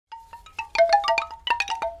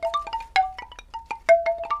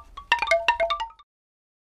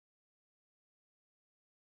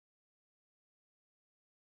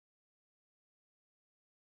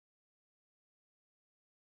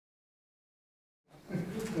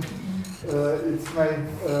It's my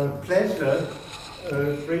pleasure,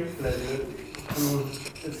 great pleasure, to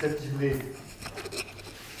essentially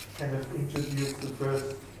kind of introduce the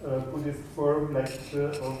first Buddhist forum lecture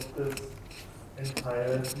of this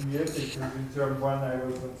entire year, because in term one I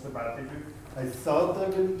was on sabbatical. I thought I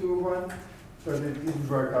would do one, but it didn't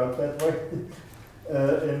work out that way.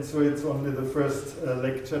 And so it's only the first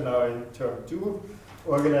lecture now in term two,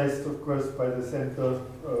 organized of course by the Center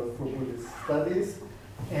for Buddhist Studies,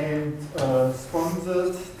 and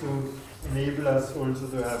sponsored to enable us also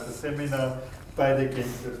to have a seminar by the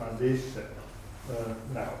Kanjur Foundation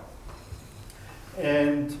now.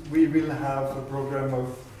 And we will have a program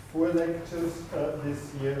of 4 lectures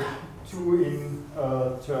this year, 2 in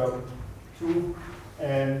term 2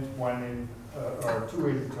 and 2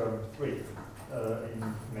 in term 3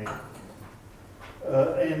 in May.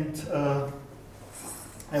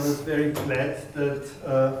 I was very glad that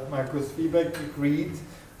Markus Wiebeck agreed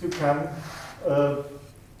to come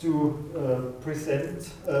to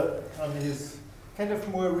present on his kind of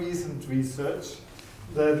more recent research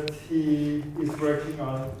that he is working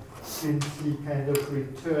on since he kind of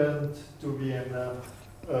returned to Vienna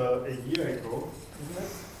a year ago, isn't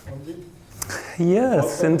it? Only? Yeah,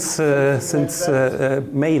 since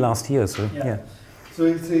May last year. So yeah. So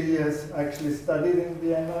he has actually studied in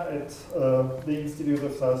Vienna at the Institute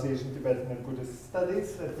of South Asian, Tibetan and Buddhist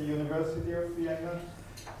Studies at the University of Vienna.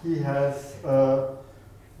 He has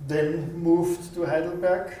then moved to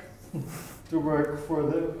Heidelberg to work for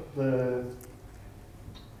the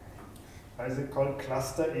how is it called,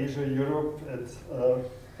 Cluster Asia-Europe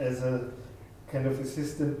as a kind of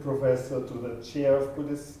assistant professor to the chair of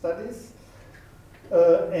Buddhist Studies.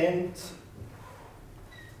 And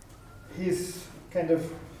his kind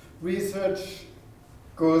of research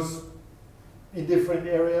goes in different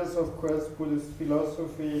areas, of course, Buddhist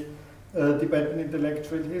philosophy, Tibetan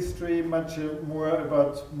intellectual history, much more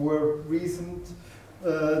about more recent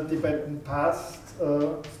Tibetan past,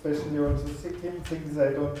 especially also Sikkim, things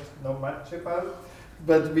I don't know much about.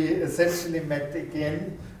 But we essentially met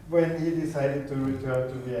again when he decided to return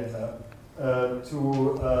to Vienna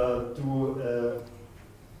to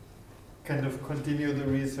kind of continue the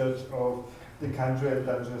research of the Kanjur and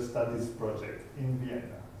Tanjur Studies project in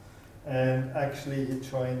Vienna. And actually he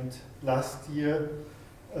joined last year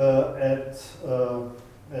at a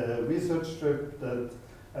research trip that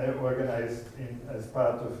I organized as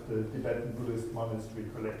part of the Tibetan Buddhist monastery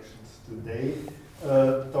collections today,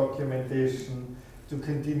 documentation to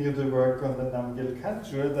continue the work on the Namgyal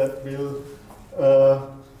Kanjur that will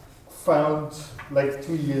found like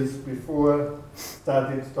 2 years before,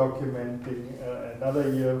 started documenting another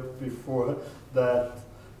year before that,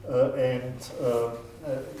 and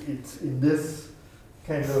it's in this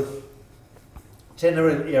kind of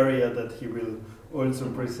general area that he will also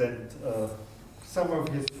present some of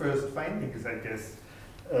his first findings, I guess,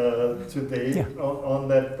 today on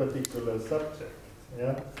that particular subject.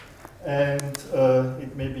 Yeah, and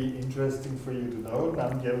it may be interesting for you to know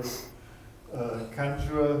Namgyal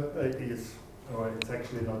Kanjur is, or it's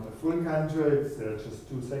actually not a full Kanjur, it's just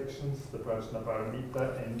 2 sections, the Prajna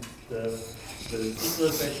Paramita and the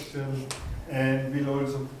Sūtra section, and we'll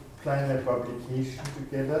also plan a publication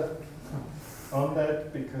together on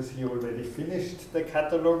that, because he already finished the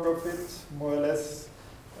catalogue of it, more or less,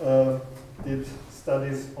 did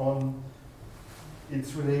studies on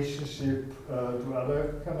its relationship to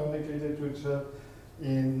other canonical literature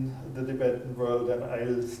in the Tibetan world, and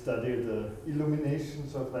I'll study the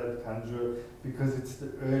illuminations of that Kanjur, because it's the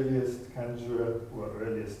earliest Kanjur, or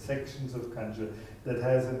earliest sections of Kanjur, that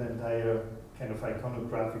has an entire kind of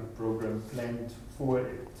iconographic program planned for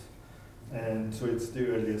it. And so it's the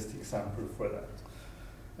earliest example for that.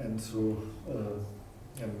 And so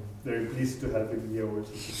I'm very pleased to have him here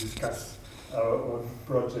also to discuss our own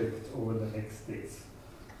project over the next days.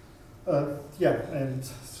 And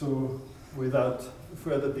so without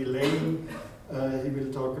further delaying, he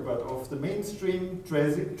will talk about off the mainstream,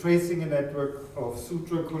 tracing a network of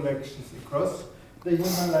Sūtra collections across the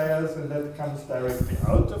Himalayas, and that comes directly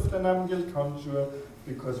out of the Namgyal Kanjur,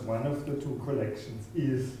 because one of the 2 collections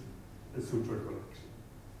is a Sūtra collection.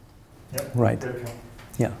 Yeah, right. Welcome.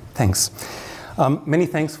 Yeah, thanks. Many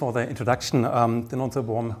thanks for the introduction, then also a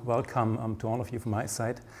warm welcome to all of you from my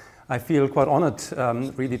side. I feel quite honored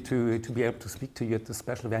really to be able to speak to you at this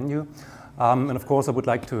special venue. And of course I would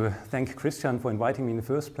like to thank Christian for inviting me in the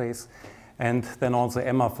first place, and then also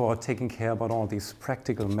Emma for taking care about all these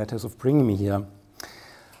practical matters of bringing me here.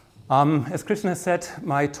 As Christian has said,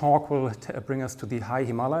 my talk will bring us to the high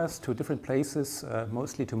Himalayas, to different places,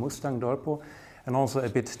 mostly to Mustang Dolpo, and also a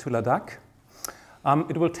bit to Ladakh.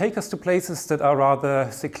 It will take us to places that are rather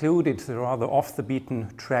secluded, rather off the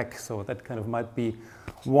beaten track, so that kind of might be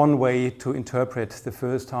one way to interpret the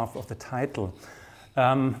first half of the title.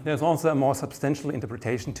 There's also a more substantial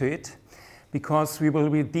interpretation to it, because we will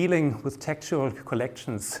be dealing with textual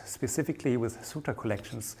collections, specifically with Sūtra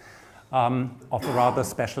collections of a rather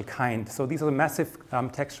special kind. So these are massive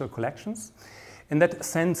textual collections. In that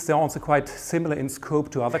sense, they're also quite similar in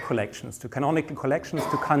scope to other collections, to canonical collections,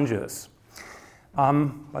 to Kanjurs.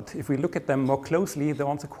 But if we look at them more closely, they're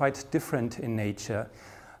also quite different in nature.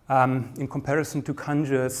 In comparison to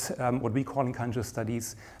Kanjurs, what we call in Kanjur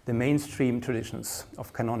studies, the mainstream traditions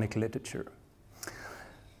of canonical literature.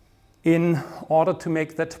 In order to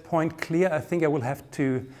make that point clear, I think I will have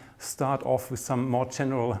to start off with some more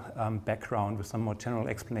general background, with some more general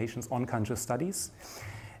explanations on Kanjur studies.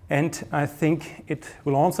 And I think it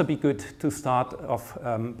will also be good to start off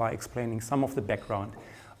by explaining some of the background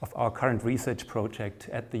of our current research project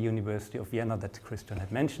at the University of Vienna that Christian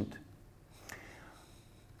had mentioned.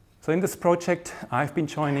 So in this project, I've been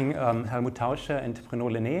joining Helmut Tauscher and Bruno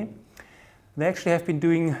Lenné. They actually have been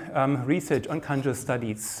doing research on Kanjur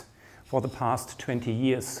studies for the past 20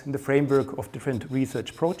 years in the framework of different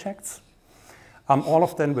research projects. All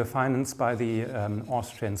of them were financed by the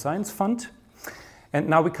Austrian Science Fund. And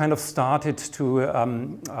now we kind of started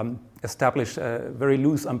to establish a very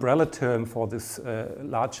loose umbrella term for this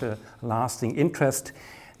larger lasting interest,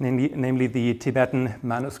 namely the Tibetan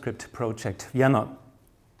Manuscript Project Vienna.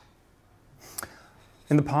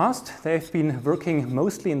 In the past, they've been working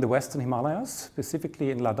mostly in the Western Himalayas,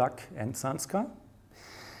 specifically in Ladakh and Zanskar.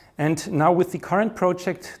 And now with the current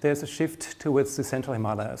project, there's a shift towards the Central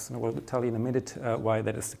Himalayas. And I will tell you in a minute why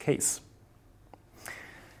that is the case.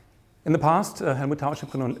 In the past, Helmut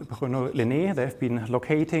Tauscher and Bruno Lenné, they have been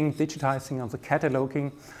locating, digitizing, also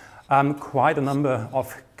cataloging quite a number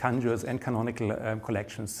of Kanjurs and canonical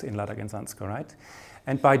collections in Ladakh and Zanskar, right?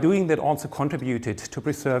 And by doing that also contributed to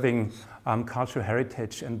preserving cultural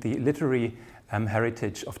heritage and the literary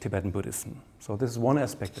heritage of Tibetan Buddhism. So this is one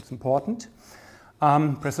aspect that's important,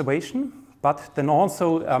 preservation, but then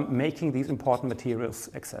also making these important materials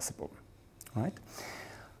accessible, right?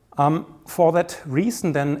 For that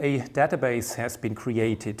reason, then, a database has been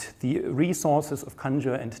created. The Resources of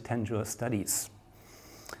Kanjur and Tanjur Studies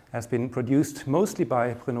has been produced mostly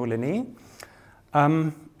by Bruno Lenné.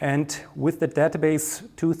 And with the database,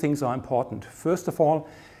 two things are important. First of all,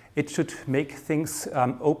 it should make things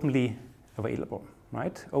openly available,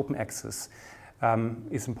 right? Open access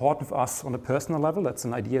is important for us on a personal level. That's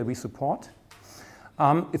an idea we support.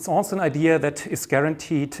 It's also an idea that is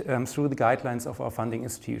guaranteed through the guidelines of our funding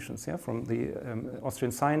institutions. Yeah? From the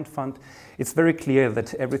Austrian Science Fund, it's very clear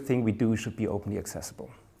that everything we do should be openly accessible.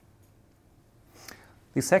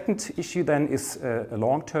 The second issue then is a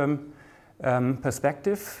long-term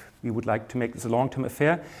perspective. We would like to make this a long-term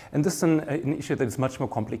affair. And this is an issue that is much more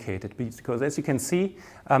complicated because, as you can see,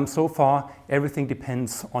 so far everything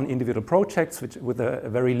depends on individual projects with a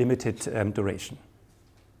very limited duration.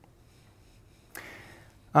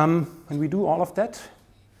 And we do all of that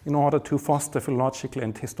in order to foster philological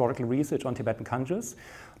and historical research on Tibetan Kanjurs,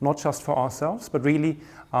 not just for ourselves, but really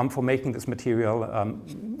for making this material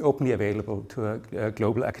openly available to a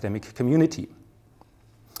global academic community.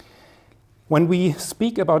 When we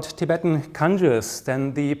speak about Tibetan Kanjurs,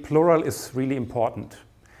 then the plural is really important.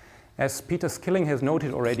 As Peter Skilling has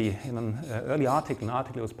noted already in an early article, an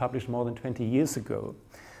article that was published more than 20 years ago,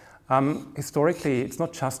 historically, it's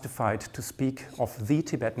not justified to speak of the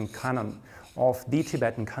Tibetan Canon, of the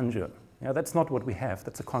Tibetan Kanjur. Yeah, that's not what we have,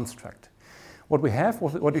 that's a construct. What we have,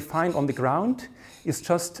 what we find on the ground, is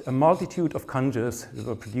just a multitude of Kanjurs that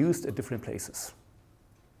were produced at different places.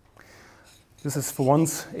 This is for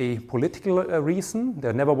once a political reason.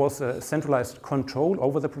 There never was a centralized control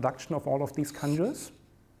over the production of all of these Kanjurs.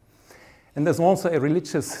 And there's also a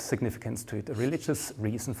religious significance to it, a religious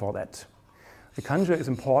reason for that. The Kanjur is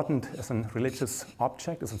important as a religious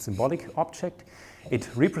object, as a symbolic object. It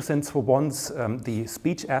represents for once the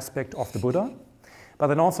speech aspect of the Buddha, but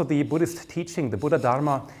then also the Buddhist teaching, the Buddha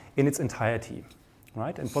Dharma in its entirety,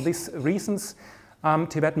 right? And for these reasons,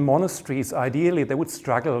 Tibetan monasteries, ideally, they would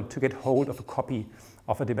struggle to get hold of a copy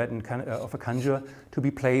of a Tibetan of a Kanjur to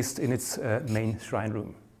be placed in its main shrine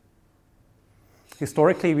room.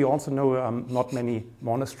 Historically, we also know not many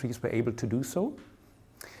monasteries were able to do so.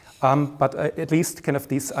 But at least kind of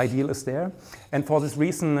this ideal is there. And for this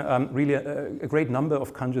reason, really a great number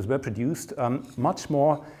of Kanjurs were produced, much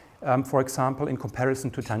more, for example, in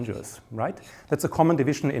comparison to Tanjurs, right? That's a common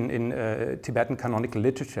division in Tibetan canonical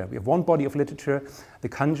literature. We have one body of literature, the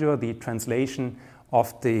Kanjur, the translation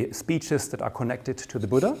of the speeches that are connected to the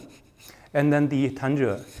Buddha. and then the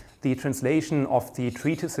Tanjur, the translation of the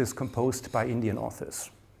treatises composed by Indian authors.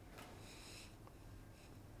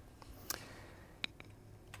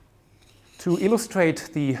 To illustrate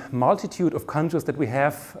the multitude of Kanjurs that we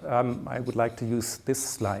have, I would like to use this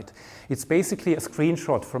slide. It's basically a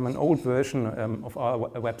screenshot from an old version of our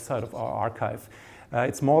website, of our archive.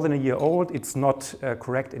 It's more than a year old. It's not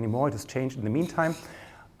correct anymore. It has changed in the meantime.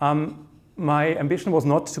 My ambition was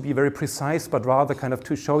not to be very precise, but rather kind of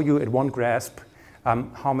to show you at one grasp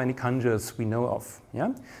how many Kanjurs we know of.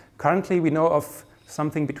 Yeah? Currently, we know of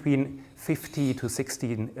something between 50 to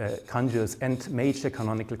 16 Kanjurs and major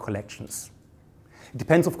canonical collections. It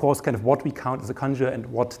depends, of course, kind of what we count as a Kanjur and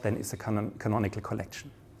what then is a canonical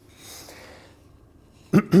collection.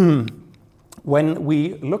 When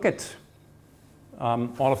we look at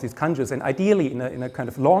all of these Kanjurs, and ideally in a kind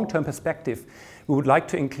of long-term perspective, we would like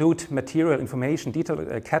to include material information,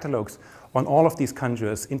 detailed catalogs on all of these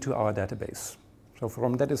Kanjurs into our database. So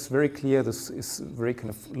from that is very clear, this is a very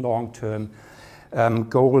kind of long-term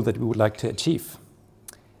goal that we would like to achieve.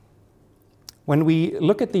 When we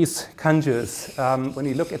look at these Kanjurs, when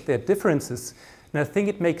we look at their differences, and I think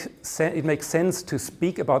it makes sense to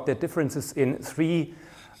speak about their differences in three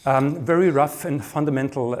very rough and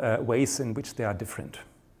fundamental ways in which they are different.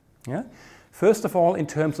 Yeah? First of all, in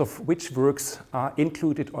terms of which works are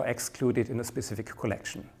included or excluded in a specific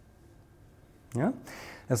collection. Yeah?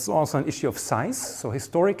 There's also an issue of size. So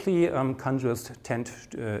historically, Kanjurs tend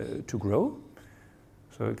to grow.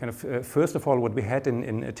 So kind of, first of all, what we had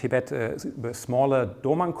in Tibet were smaller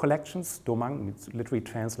domang collections. Domang literally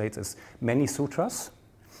translates as many sutras.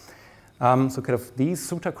 So kind of these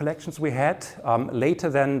sutra collections we had. Later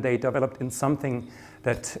then they developed in something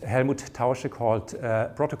that Helmut Tausche called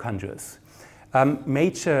proto-Kanjurs.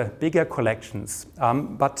 Major, bigger collections,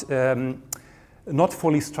 but not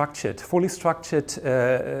fully structured. Fully structured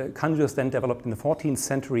Kanjurs then developed in the 14th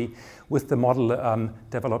century with the model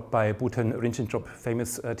developed by Bhutan Rinpoche,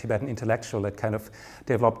 famous Tibetan intellectual that kind of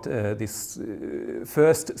developed this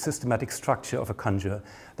first systematic structure of a Kanjur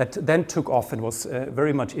that then took off and was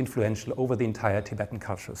very much influential over the entire Tibetan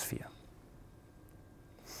cultural sphere.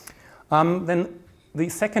 Then the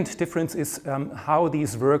second difference is how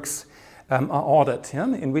these works are ordered,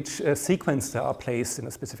 yeah? In which sequence they are placed in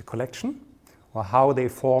a specific collection, or how they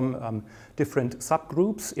form different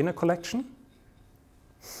subgroups in a collection.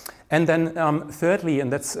 And then thirdly, and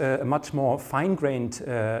that's a much more fine-grained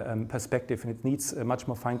perspective, and it needs a much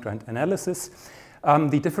more fine-grained analysis,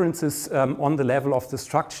 the differences on the level of the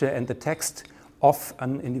structure and the text of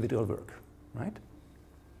an individual work, right?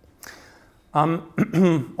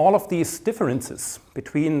 All of these differences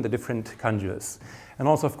between the different Kanjurs, and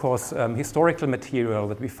also, of course, historical material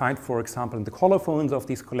that we find, for example, in the colophons of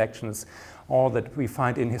these collections, or that we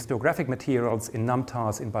find in historiographic materials, in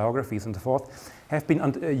namtas, in biographies, and so forth, have been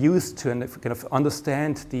used to kind of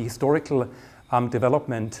understand the historical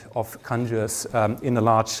development of Kanjurs in a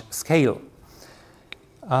large scale.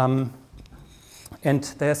 And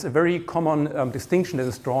there's a very common distinction that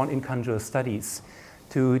is drawn in Kanjur studies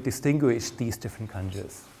to distinguish these different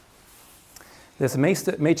Kanjurs. There's a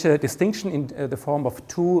major distinction in the form of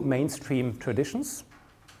two mainstream traditions.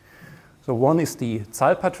 So one is the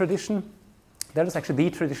Tsalpa tradition. That is actually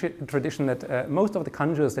the tradition that most of the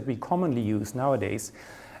Kanjurs that we commonly use nowadays,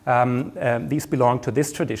 these belong to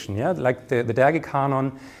this tradition, yeah? Like the Derge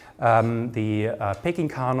Canon, the Peking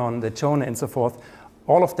Canon, the Chone, and so forth.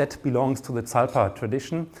 All of that belongs to the Tsalpa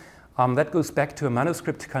tradition. That goes back to a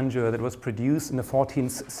manuscript Kanjur that was produced in the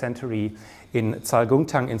 14th century in Tshal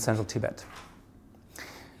Gungtang in Central Tibet.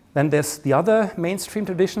 Then there's the other mainstream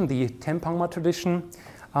tradition, the Tempangma tradition.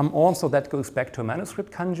 Also that goes back to a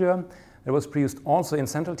manuscript Kanjur that was produced also in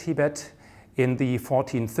Central Tibet in the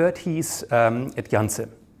 1430s at Gyantse.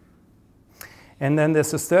 And then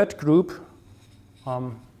there's a third group,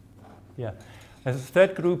 there's a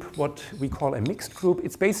third group, what we call a mixed group.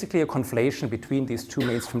 It's basically a conflation between these two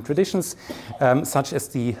mainstream traditions, such as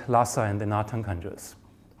the Lhasa and the Natang Kanjurs.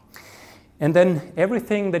 And then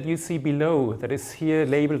everything that you see below that is here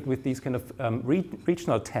labeled with these kind of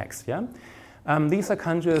regional tags, yeah? These are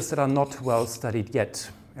Kanjurs that are not well studied yet,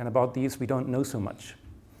 and about these we don't know so much.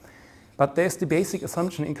 But there's the basic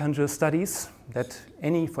assumption in Kanjur studies that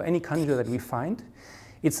for any Kanjur that we find,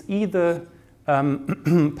 it's either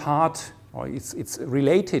part, or it's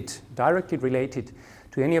related, directly related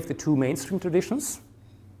to any of the two mainstream traditions,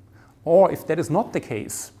 or if that is not the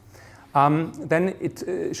case, then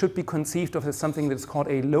it should be conceived of as something that's called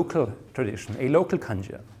a local tradition, a local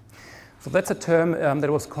Kanjur. So that's a term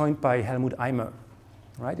that was coined by Helmut Eimer,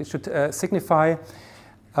 right? It should signify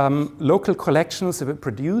local collections that were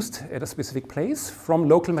produced at a specific place from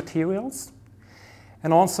local materials,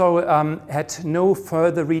 and also had no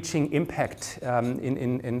further reaching impact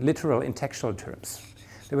in literal, in textual terms.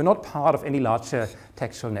 They were not part of any larger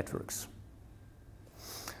textual networks.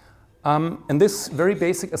 And this very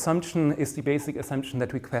basic assumption is the basic assumption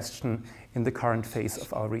that we question in the current phase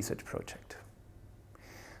of our research project.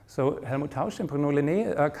 So Helmut Tausch and Bruno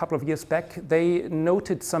Lenné, a couple of years back, they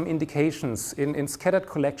noted some indications in scattered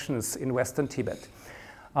collections in Western Tibet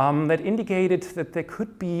that indicated that there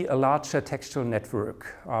could be a larger textual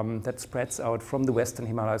network that spreads out from the Western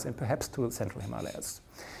Himalayas and perhaps to the Central Himalayas.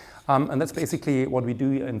 And that's basically what we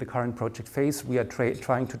do in the current project phase. We are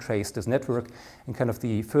trying to trace this network, and kind of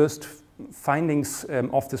the first findings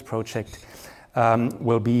of this project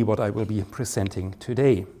will be what I will be presenting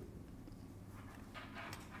today.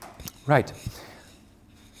 Right.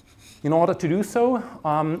 In order to do so,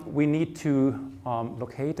 we need to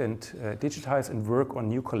locate and digitize and work on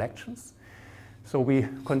new collections. So we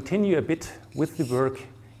continue a bit with the work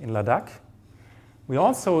in Ladakh. We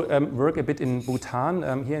also work a bit in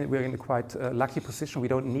Bhutan. Here we're in a quite lucky position. We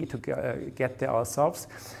don't need to get there ourselves.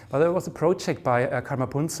 But there was a project by Karma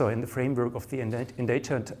Punso in the framework of the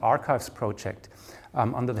Endangered Archives project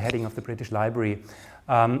under the heading of the British Library,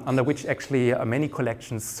 under which actually many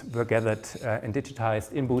collections were gathered and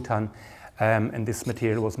digitized in Bhutan, and this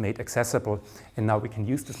material was made accessible, and now we can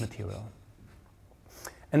use this material.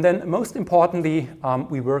 And then most importantly,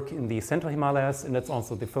 we work in the Central Himalayas, and that's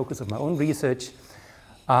also the focus of my own research,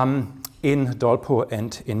 in Dolpo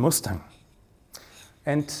and in Mustang.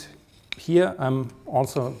 And here I'm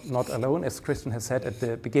also not alone, as Christian has said at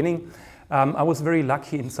the beginning. I was very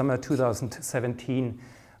lucky in summer 2017.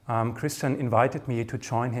 Christian invited me to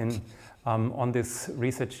join him on this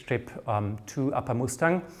research trip to Upper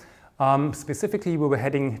Mustang. Specifically, we were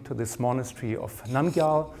heading to this monastery of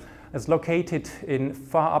Namgyal. It's located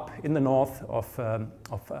far up in the north of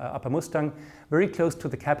Upper Mustang, very close to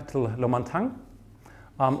the capital Lomantang,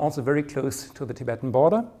 also very close to the Tibetan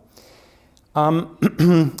border.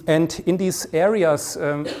 And in these areas,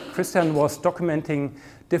 Christian was documenting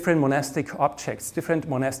different monastic objects, different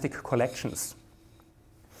monastic collections.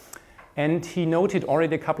 And he noted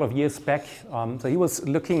already a couple of years back, so he was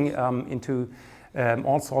looking into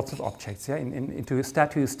all sorts of objects, yeah, into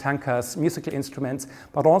statues, tankas, musical instruments,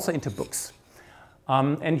 but also into books.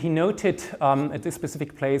 And he noted at this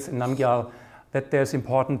specific place in Namgyal that there's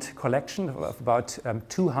important collection of about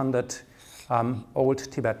 200 old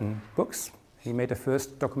Tibetan books. He made a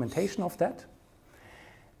first documentation of that.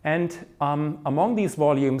 And among these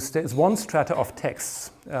volumes, there is one strata of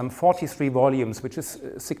texts, 43 volumes, which is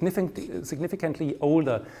significantly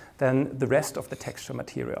older than the rest of the textual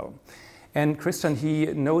material. And Christian, he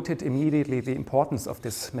noted immediately the importance of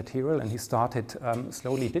this material, and he started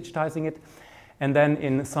slowly digitizing it. And then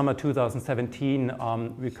in summer 2017,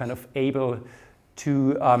 we were kind of able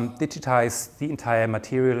to digitize the entire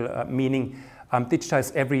material, meaning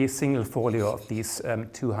digitize every single folio of these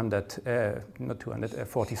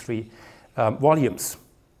 43 volumes.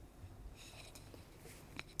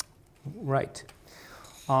 Right.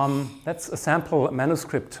 That's a sample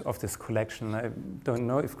manuscript of this collection. I don't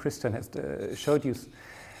know if Christian has showed you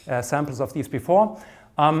samples of these before.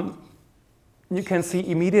 You can see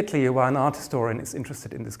immediately why an art historian is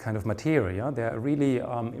interested in this kind of material. Yeah? They're really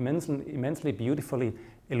immensely beautifully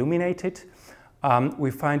illuminated.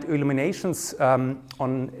 We find illuminations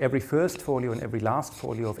on every first folio and every last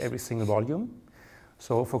folio of every single volume.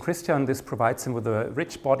 So for Christian, this provides him with a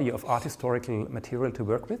rich body of art historical material to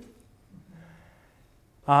work with.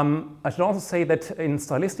 I should also say that in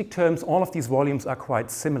stylistic terms, all of these volumes are quite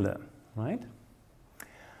similar, right?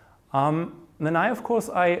 Then of course,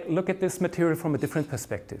 I look at this material from a different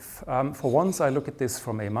perspective. For once, I look at this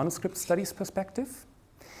from a manuscript studies perspective.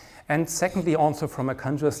 And secondly, also from a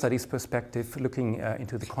Kanjur studies perspective, looking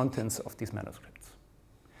into the contents of these manuscripts.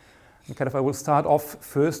 And I will start off,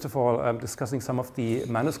 first of all, discussing some of the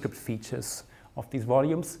manuscript features of these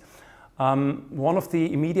volumes. One of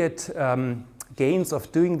the immediate gains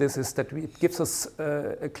of doing this is that it gives us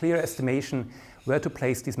a clear estimation where to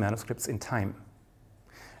place these manuscripts in time.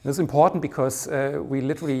 And this is important because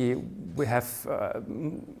we have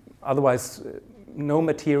otherwise no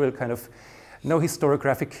material, no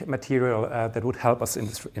historiographic material that would help us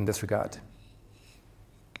in this regard.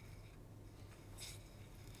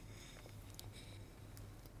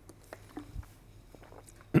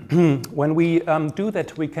 When we do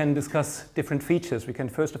that, we can discuss different features. We can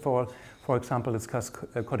first of all, for example, discuss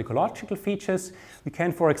codicological features. We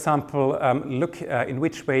can, for example, look in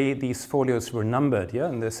which way these folios were numbered, yeah,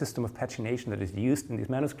 and the system of pagination that is used in these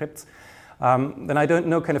manuscripts. then I don't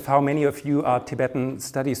know kind of how many of you are Tibetan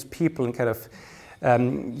studies people and kind of,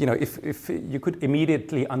 you know, if you could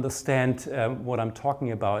immediately understand what I'm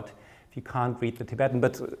talking about if you can't read the Tibetan,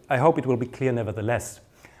 but I hope it will be clear nevertheless.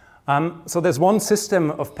 So there's one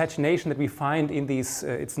system of pagination that we find in these,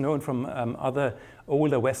 it's known from other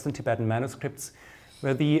older Western Tibetan manuscripts,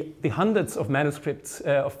 where the hundreds of manuscripts,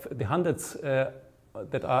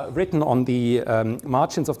 that are written on the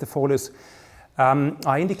margins of the folios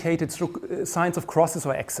are indicated through signs of crosses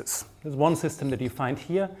or X's. There's one system that you find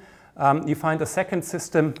here. You find a second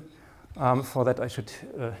system, for that I should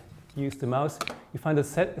use the mouse. You find a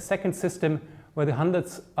second system where the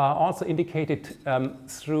hundreds are also indicated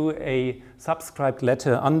through a subscribed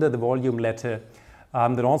letter under the volume letter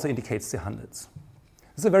that also indicates the hundreds.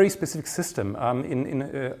 This is a very specific system.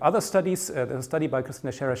 In other studies, there's a study by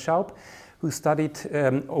Christina Scherer-Schaub, who studied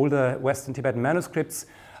older Western Tibetan manuscripts.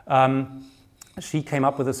 She came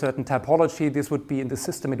up with a certain typology. This would be in the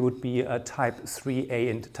system, it would be type 3A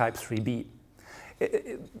and type 3B.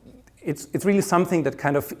 It's really something that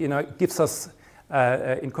kind of, you know, gives us,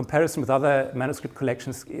 in comparison with other manuscript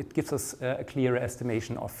collections, it gives us a clearer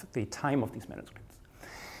estimation of the time of these manuscripts.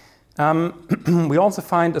 We also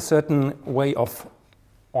find a certain way of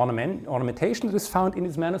ornamentation that is found in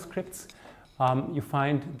these manuscripts. You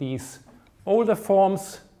find these older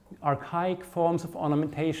forms, archaic forms of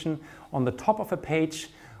ornamentation on the top of a page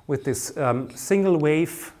with this single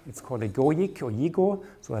wave. It's called a goyik or yigo,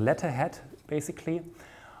 so a letterhead basically,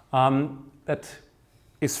 that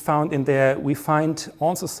is found in there. We find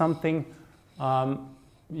also something,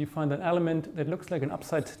 you find an element that looks like an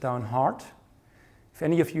upside down heart. If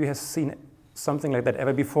any of you has seen something like that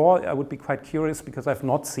ever before, I would be quite curious, because I've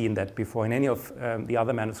not seen that before in any of the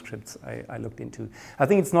other manuscripts I looked into. I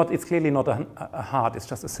think it's clearly not a heart, it's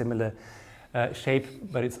just a similar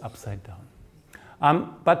shape, but it's upside down.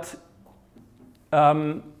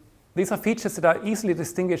 These are features that are easily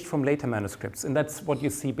distinguished from later manuscripts, and that's what you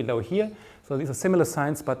see below here. So these are similar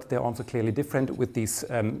signs, but they're also clearly different with these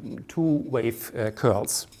two-wave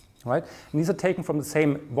curls. Right? And these are taken from the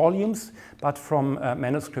same volumes, but from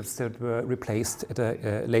manuscripts that were replaced at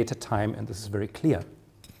a later time, and this is very clear.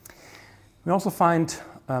 We also find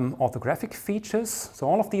orthographic features. So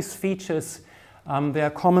all of these features, they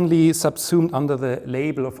are commonly subsumed under the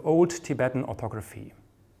label of Old Tibetan orthography.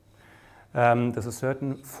 There's a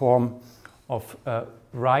certain form of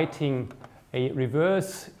writing a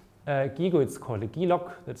reverse gigo, it's called a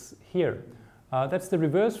gilok, that's here. That's the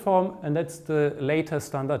reverse form, and that's the later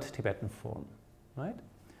standard Tibetan form, right?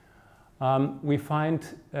 We find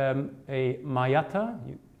a mayata,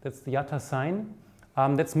 that's the yatta sign,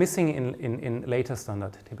 that's missing in later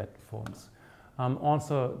standard Tibetan forms.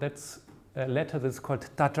 Also, that's a letter that's called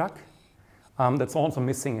tadrak, that's also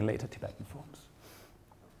missing in later Tibetan forms.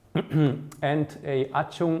 And a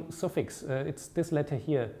achung suffix, it's this letter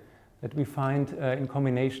here that we find in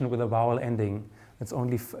combination with a vowel ending. It's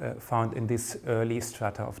only found in this early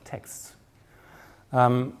strata of texts.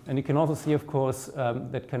 And you can also see, of course,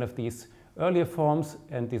 that kind of these earlier forms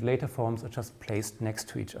and these later forms are just placed next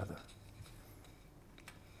to each other.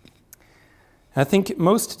 I think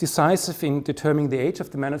most decisive in determining the age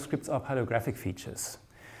of the manuscripts are paleographic features.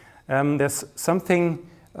 There's something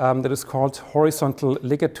that is called horizontal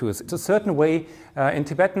ligatures. It's a certain way in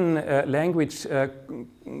Tibetan language,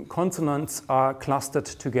 consonants are clustered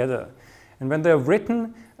together. And when they're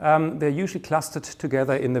written, they're usually clustered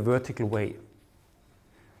together in the vertical way.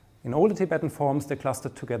 In older Tibetan forms, they're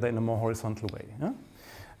clustered together in a more horizontal way.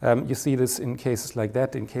 Yeah? You see this in cases like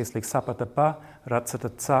that, in cases like sapatapa,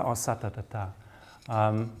 ratsatatsa, or satatata.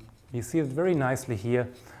 You see it very nicely here.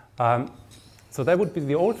 So that would be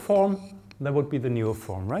the old form, that would be the newer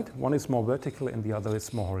form, right? One is more vertical and the other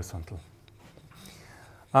is more horizontal.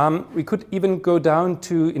 We could even go down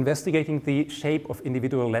to investigating the shape of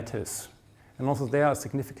individual letters. And also there are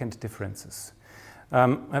significant differences.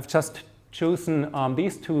 I've just chosen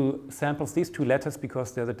these two samples, these two letters,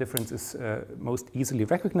 because they're the differences most easily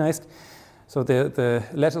recognized. So the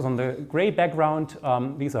letters on the gray background,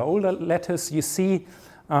 these are older letters. You see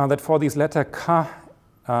that for these letters ka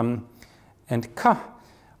and ka,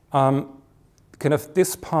 kind of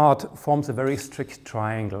this part forms a very strict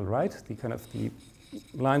triangle, right? The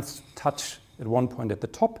lines touch at one point at the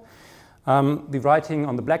top. The writing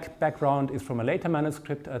on the black background is from a later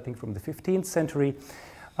manuscript, I think from the 15th century.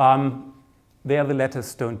 There the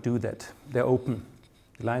letters don't do that. They're open.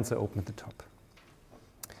 The lines are open at the top.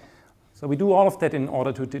 So we do all of that in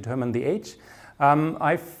order to determine the age.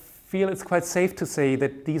 I feel it's quite safe to say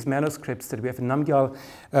that these manuscripts that we have in Namgyal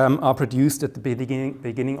are produced at the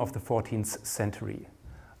beginning of the 14th century,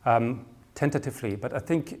 tentatively. But I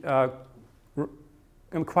think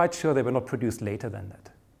I'm quite sure they were not produced later than that.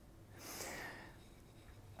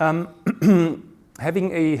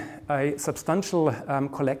 Having a substantial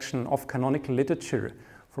collection of canonical literature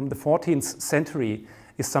from the 14th century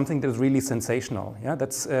is something that is really sensational. Yeah,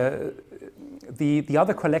 that's the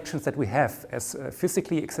other collections that we have as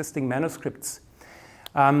physically existing manuscripts.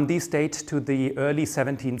 These date to the early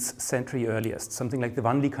 17th century earliest, something like the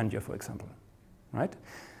Vanli Kanjur, for example. Right?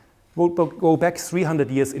 We'll go back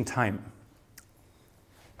 300 years in time.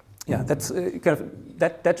 Yeah, that's kind of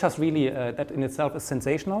that just really that in itself is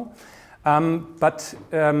sensational. But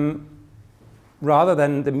rather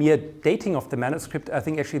than the mere dating of the manuscript, I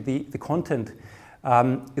think actually the content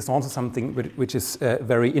is also something which is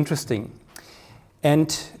very interesting.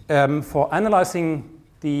 And for analyzing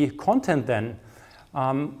the content then,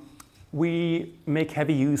 we make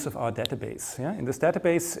heavy use of our database. Yeah? In this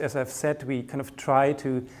database, as I've said, we kind of try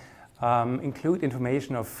to include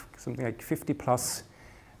information of something like 50 plus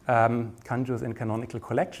Kanjurs and canonical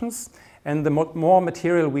collections. And the more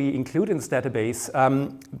material we include in this database,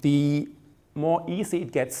 the more easy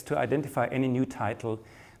it gets to identify any new title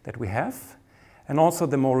that we have. And also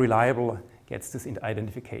the more reliable gets this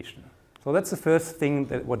identification. So that's the first thing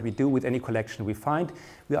that what we do with any collection we find.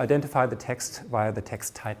 We identify the text via the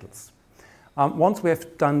text titles. Once we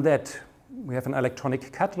have done that, we have an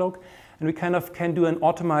electronic catalog, and we kind of can do an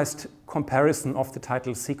automized comparison of the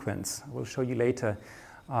title sequence. I will show you later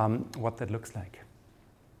what that looks like.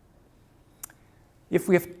 If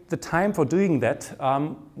we have the time for doing that,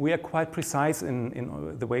 we are quite precise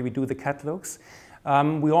in the way we do the catalogs.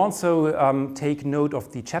 We also take note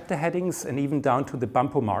of the chapter headings and even down to the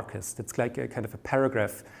bumpo markers. That's like a kind of a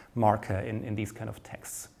paragraph marker in these kind of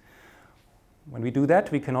texts. When we do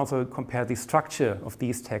that, we can also compare the structure of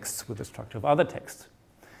these texts with the structure of other texts.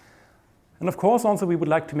 And of course, also we would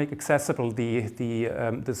like to make accessible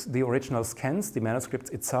the original scans, the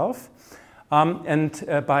manuscripts itself.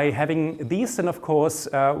 By having these, then of course,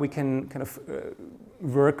 we can kind of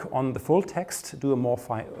work on the full text, do a more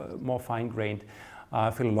fine-grained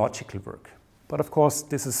philological work. But of course,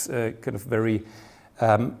 this is kind of very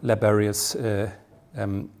laborious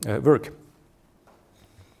work.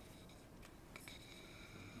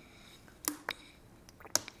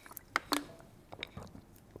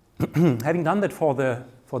 Having done that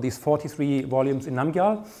for these 43 volumes in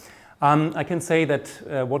Namgyal, I can say that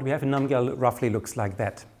what we have in Namgyal roughly looks like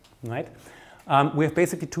that, right? We have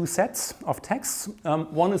basically two sets of texts.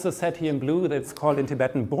 One is a set here in blue that's called in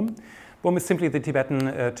Tibetan Bum. Bum is simply the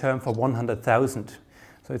Tibetan term for 100,000.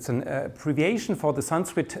 So it's an abbreviation for the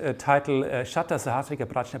Sanskrit title Shatta Sahasrika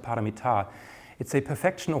Prajna Paramita. It's a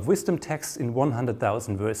perfection of wisdom text in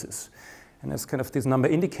 100,000 verses. And as kind of this number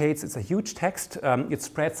indicates, it's a huge text. It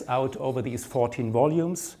spreads out over these 14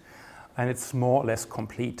 volumes, and it's more or less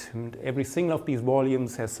complete. And every single of these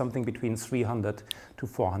volumes has something between 300 to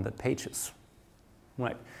 400 pages.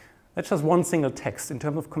 Right. That's just one single text. In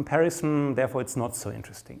terms of comparison, therefore, it's not so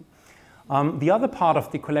interesting. The other part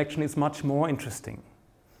of the collection is much more interesting.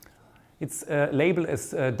 It's labeled as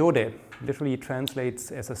Dode, literally translates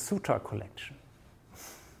as a Sūtra collection.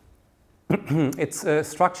 It's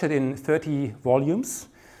structured in 30 volumes,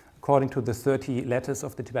 according to the 30 letters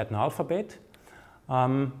of the Tibetan alphabet.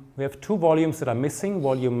 We have two volumes that are missing,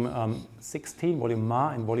 volume 16, volume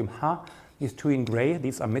Ma and volume Ha. These two in gray,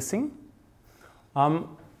 these are missing.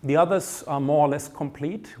 The others are more or less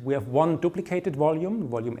complete. We have one duplicated volume,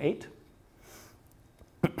 volume 8.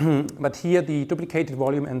 But here the duplicated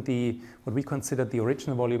volume and what we consider the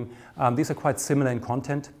original volume, these are quite similar in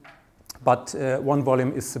content. But one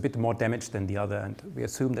volume is a bit more damaged than the other, and we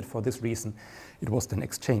assume that for this reason it was then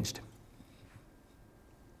exchanged.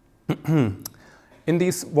 In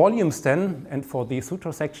these volumes then, and for the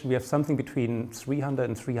Sutra section, we have something between 300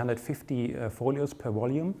 and 350 folios per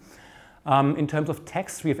volume. In terms of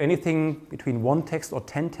text, we have anything between one text or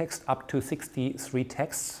 10 texts up to 63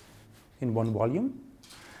 texts in one volume.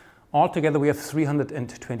 Altogether, we have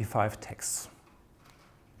 325 texts.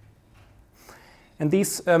 And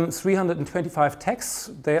these 325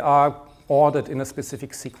 texts, they are ordered in a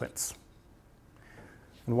specific sequence.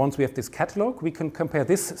 And once we have this catalog, we can compare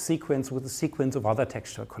this sequence with the sequence of other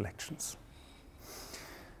textual collections.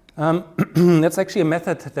 That's actually a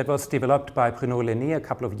method that was developed by Bruno Lenné a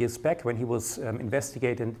couple of years back when he was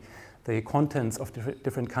investigating the contents of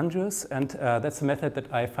different Kanjurs. And that's a method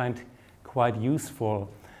that I find quite useful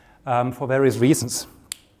for various reasons.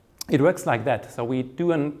 It works like that. So we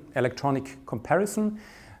do an electronic comparison.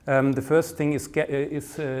 The first thing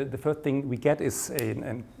we get is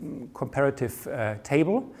a comparative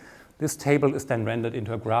table. This table is then rendered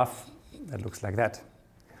into a graph that looks like that.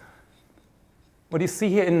 What you see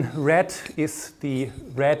here in red is the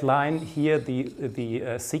red line here,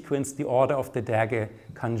 the sequence, the order of the Derge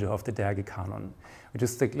Kanjur, of the Derge Canon, which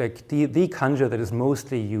is the Kanjur that is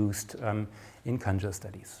mostly used in Kanjur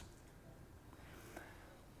studies.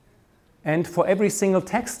 And for every single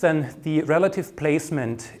text, then the relative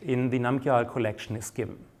placement in the Namgyal collection is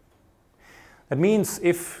given. That means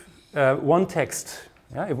if one text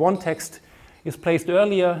is placed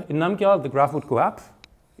earlier in Namgyal, the graph would go up.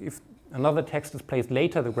 If another text is placed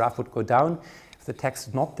later, the graph would go down. If the text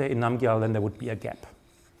is not there in Namgyal, then there would be a gap.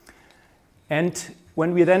 And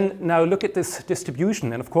when we then now look at this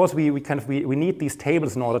distribution, and of course we need these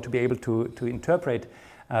tables in order to be able to interpret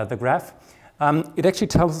the graph, it actually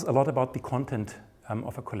tells us a lot about the content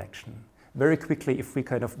of a collection. Very quickly,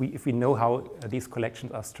 if we know how these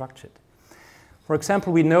collections are structured. For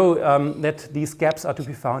example, we know that these gaps are to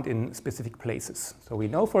be found in specific places. So we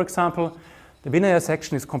know, for example, the Vinaya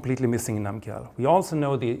section is completely missing in Namgyal. We also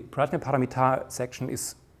know the Prajnaparamita section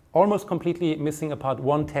is almost completely missing apart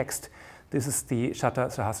one text. This is the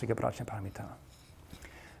Shatta Sahasrika Prajnaparamita.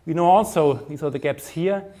 We know also, these are the gaps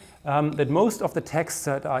here, that most of the texts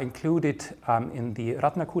that are included in the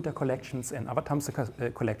Ratnakuta collections and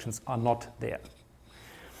Avatamsaka collections are not there.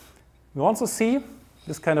 We also see,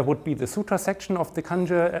 this kind of would be the Sūtra section of the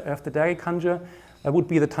Kanjur, of the Derge Kanjur. That would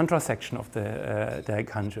be the Tantra section of the Derge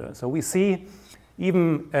Kanjur. So we see,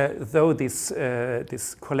 even though this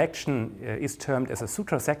collection is termed as a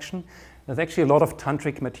Sutra section, there's actually a lot of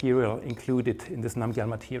tantric material included in this Namgyal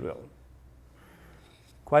material.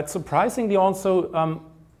 Quite surprisingly also,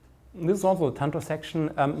 this is also the Tantra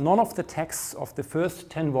section, none of the texts of the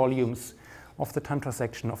first 10 volumes of the Tantra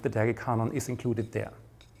section of the Derge Canon is included there,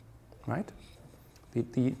 right?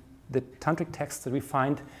 The tantric texts that we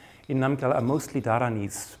find in Namgyal are mostly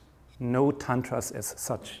dharanis, no tantras as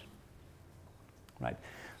such, right?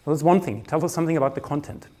 So that's one thing, it tells us something about the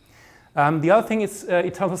content. The other thing is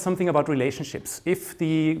it tells us something about relationships. If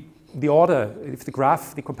the order, if the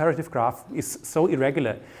graph, the comparative graph is so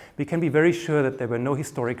irregular, we can be very sure that there were no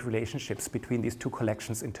historic relationships between these two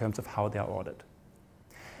collections in terms of how they are ordered.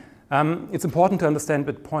 It's important to understand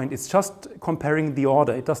that point. It's just comparing the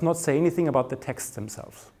order. It does not say anything about the texts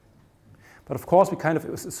themselves. But of course, we kind of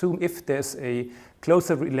assume if there's a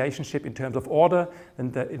closer relationship in terms of order,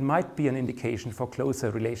 then it might be an indication for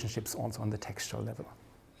closer relationships also on the textual level.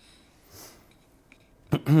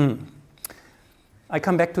 I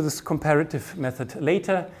come back to this comparative method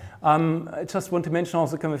later. I just want to mention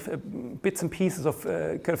also kind of bits and pieces of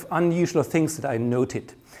kind of unusual things that I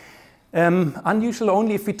noted. Unusual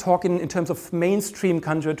only if we talk in terms of mainstream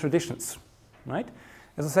Kanjur traditions, right?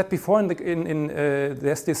 As I said before,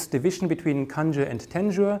 there's this division between Kanjur and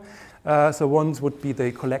Tanjur. So one would be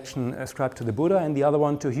the collection ascribed to the Buddha and the other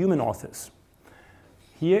one to human authors.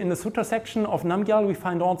 Here in the Sutra section of Namgyal, we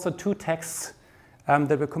find also two texts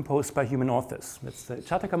that were composed by human authors. That's the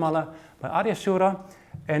Chatakamala by Aryashura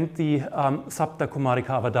and the Sapta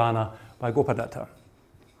Kumarika Avadana by Gopadatta.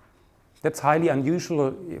 That's highly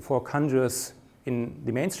unusual for Kanjurs in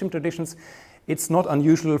the mainstream traditions. It's not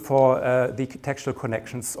unusual for the textual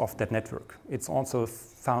connections of that network. It's also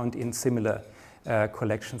found in similar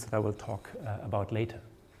collections that I will talk about later.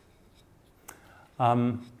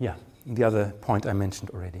 Yeah, the other point I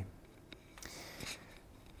mentioned already.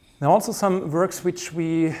 There are also some works which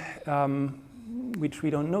we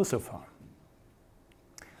don't know so far.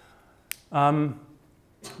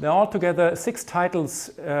 There are altogether 6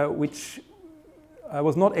 titles which I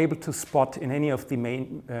was not able to spot in any of the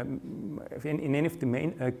main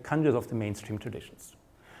Kanjurs of the mainstream traditions.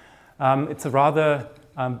 It's a rather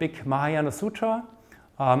big Mahayana Sutra.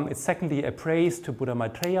 It's secondly a praise to Buddha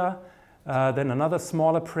Maitreya, then another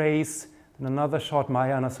smaller praise, then another short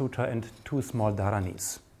Mahayana Sutra, and 2 small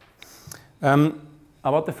dharanis.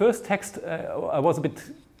 About the first text, I was a bit,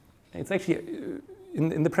 it's actually,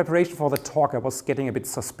 in the preparation for the talk, I was getting a bit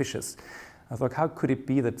suspicious. I thought, how could it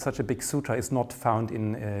be that such a big sutra is not found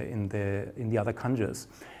in the other Kanjurs?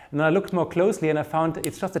 And then I looked more closely and I found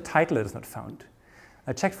it's just the title that is not found.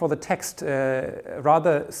 I checked for the text, a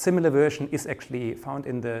rather similar version is actually found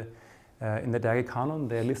in the Derge Canon.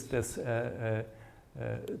 They're listed as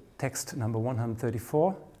text number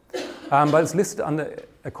 134. But it's listed under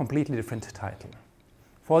a completely different title.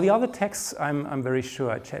 For the other texts, I'm very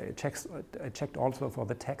sure, I checked also for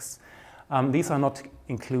the texts. These are not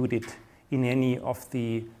included in any of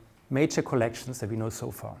the major collections that we know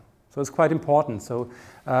so far. So it's quite important. So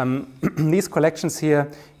these collections here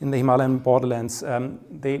in the Himalayan borderlands,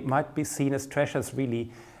 they might be seen as treasures really,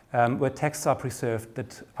 where texts are preserved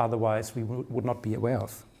that otherwise we would not be aware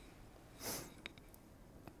of.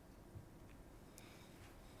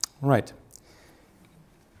 Right.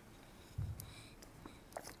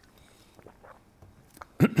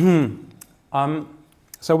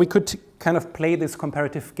 So we could kind of play this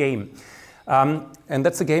comparative game. And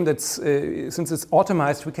that's a game that's, since it's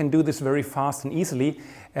automized, we can do this very fast and easily,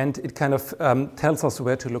 and it kind of tells us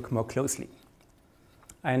where to look more closely.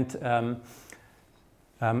 And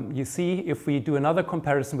you see, if we do another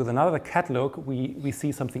comparison with another catalog, we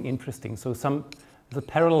see something interesting. So there's a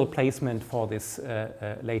parallel placement for this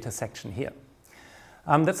later section here.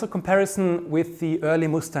 That's a comparison with the early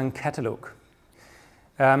Mustang catalog.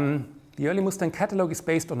 The early Mustang catalog is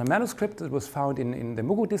based on a manuscript that was found in the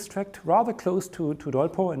Mugu district, rather close to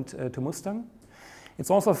Dolpo and to Mustang.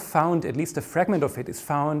 It's also found, at least a fragment of it is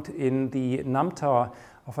found in the Namtar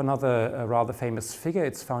of another rather famous figure.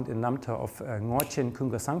 It's found in Namtar of Ngorchen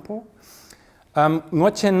Kunga Sangpo.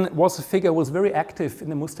 Ngorchen was a figure who was very active in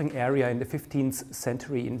the Mustang area in the 15th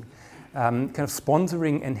century in kind of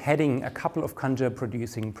sponsoring and heading a couple of Kanjur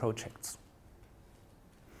producing projects.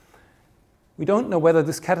 We don't know whether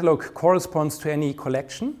this catalog corresponds to any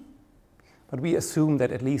collection, but we assume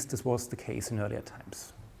that at least this was the case in earlier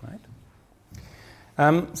times, right?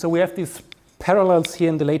 So we have these parallels here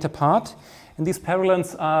in the later part, and these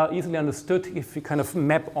parallels are easily understood if we kind of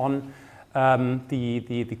map on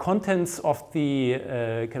the contents of the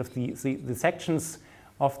kind of the sections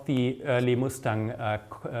of the early Mustang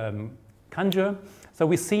Kanjur. So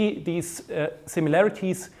we see these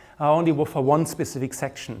similarities are only for one specific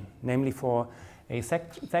section, namely for a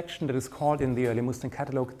section that is called in the early Mustang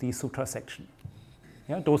catalog the Sūtra section.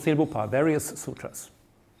 Yeah, Do Silbupa, various sutras.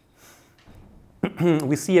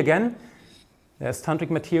 We see again, there's tantric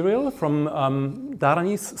material from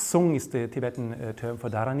Dharanis. Sung is the Tibetan term for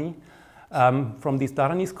Dharani. From these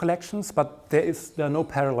Dharanis collections, but there are no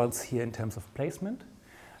parallels here in terms of placement.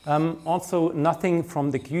 Also, nothing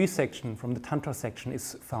from the gyur section, from the Tantra section,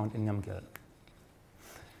 is found in Namgyal.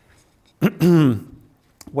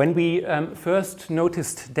 When we first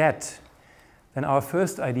noticed that, then our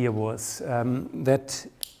first idea was that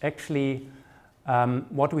actually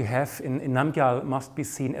what we have in Namgyal must be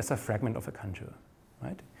seen as a fragment of a Kanjur.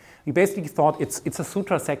 Right? We basically thought it's a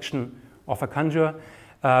sutra section of a Kanjur,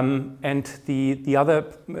 and the other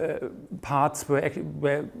parts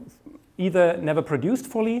were either never produced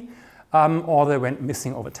fully or they went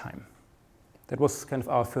missing over time. That was kind of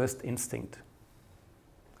our first instinct.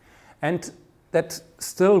 And that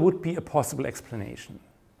still would be a possible explanation.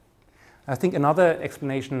 I think another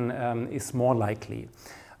explanation is more likely.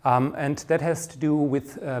 And that has to do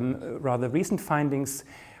with rather recent findings,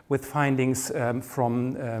 with findings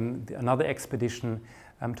from another expedition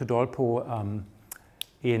to Dolpo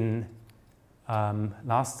in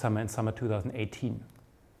last summer, in summer 2018.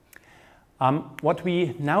 What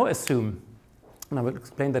we now assume, and I will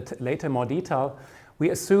explain that later in more detail, we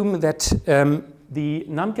assume that the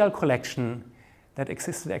Namgyal collection that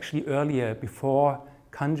existed actually earlier, before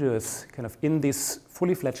Kanjurs, kind of in this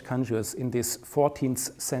fully fledged Kanjurs, in this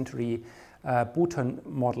 14th century Bhutan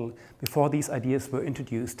model, before these ideas were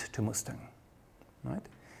introduced to Mustang. Right?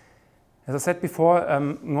 As I said before,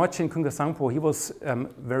 Ngorchen Kunga Sangpo, he was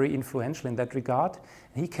very influential in that regard.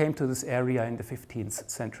 He came to this area in the 15th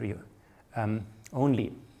century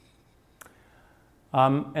only.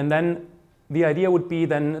 And then the idea would be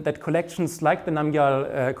then that collections like the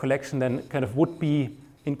Namgyal collection then kind of would be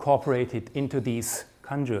incorporated into these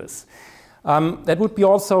Kanjurs. That would be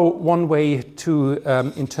also one way to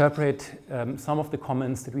interpret some of the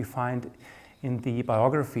comments that we find in the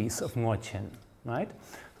biographies of Ngorchen, right?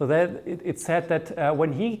 So that it said that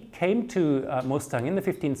when he came to Mustang in the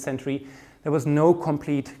 15th century, there was no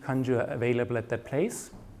complete Kanjur available at that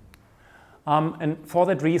place. And for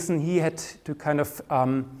that reason, he had to kind of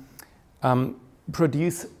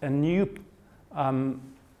produce a new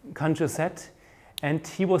Kanjur set, and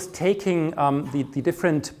he was taking the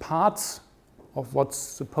different parts of what's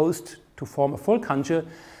supposed to form a full Kanjur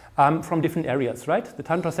from different areas, right? The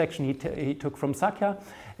Tantra section he took from Sakya,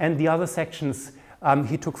 and the other sections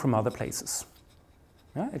he took from other places.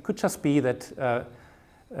 Yeah? It could just be that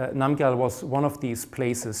Namgyal was one of these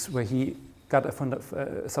places where he got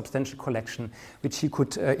a substantial collection which he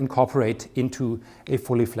could incorporate into a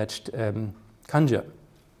fully fledged Kanjur.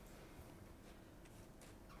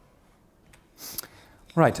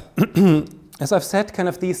 Right. As I've said, kind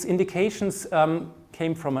of these indications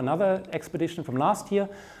came from another expedition from last year.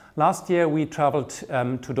 Last year we traveled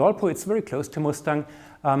to Dolpo. It's very close to Mustang.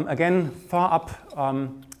 Again, far up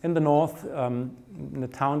in the north, in a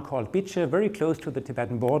town called Biche, very close to the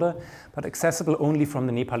Tibetan border, but accessible only from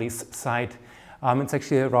the Nepalese side. It's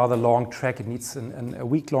actually a rather long trek. It needs a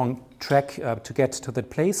week-long trek to get to that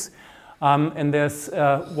place. And there's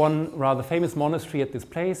one rather famous monastery at this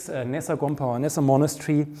place, Nesa Gompa or Nesa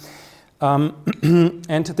Monastery.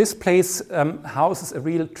 And this place houses a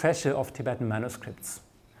real treasure of Tibetan manuscripts.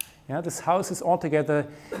 Yeah, this houses altogether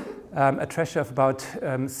a treasure of about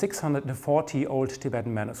 640 old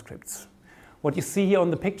Tibetan manuscripts. What you see here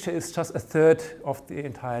on the picture is just a third of the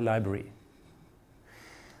entire library.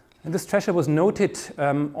 And this treasure was noted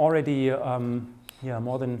already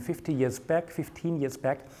more than 15 years back,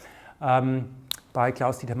 by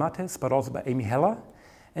Klaus-Dieter Matthes, but also by Amy Heller.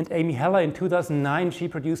 And Amy Heller, in 2009, she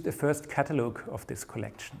produced the first catalogue of this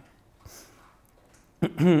collection.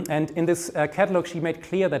 And in this catalogue, she made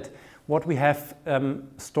clear that what we have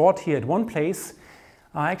stored here at one place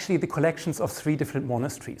are actually the collections of 3 different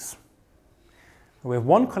monasteries. We have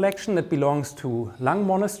one collection that belongs to Lang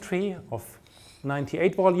Monastery of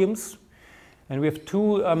 98 volumes, and we have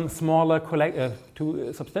 2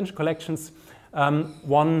 2 substantial collections,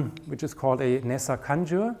 one which is called a Nessa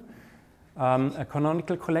Kanjur, a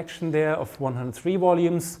canonical collection there of 103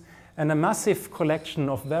 volumes, and a massive collection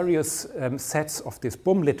of various sets of this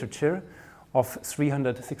Bum literature of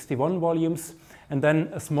 361 volumes, and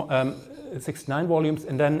then 69 volumes,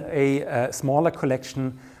 and then a smaller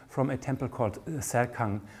collection from a temple called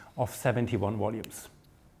Serkang of 71 volumes.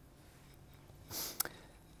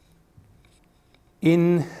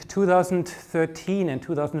 In 2013 and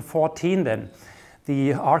 2014 then,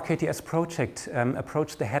 the RKTS project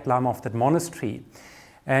approached the head lama of that monastery,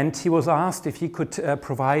 and he was asked if he could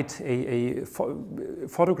provide a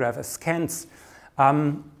photograph, a scans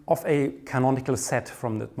of a canonical set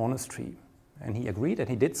from that monastery. And he agreed, and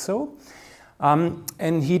he did so.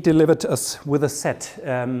 And he delivered us with a set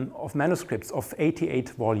of manuscripts of 88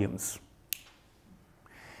 volumes.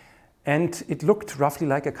 And it looked roughly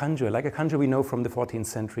like a Kanjur we know from the 14th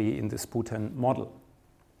century in this Bhutan model.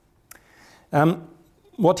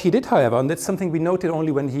 What he did, however, and that's something we noted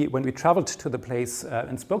only when we traveled to the place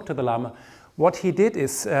and spoke to the Lama, what he did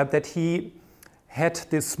is that he had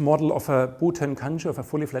this model of a Bhutan Kanjur, of a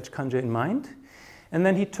fully fledged Kanjur in mind, and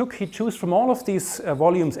then he chose from all of these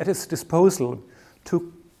volumes at his disposal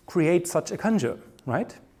to create such a Kanjur,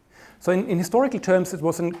 right? So in historical terms, it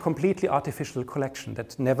was a completely artificial collection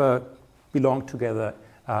that never belonged together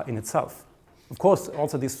in itself. Of course,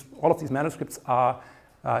 also all of these manuscripts are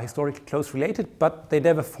historically close related, but they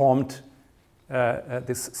never formed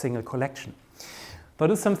this single collection. But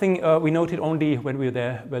this is something we noted only when we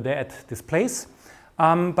were there at this place.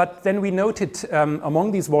 But then we noted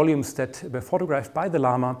among these volumes that were photographed by the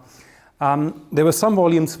Lama, there were some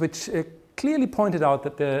volumes which clearly pointed out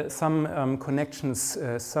that there are some connections,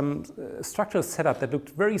 some structural setup that looked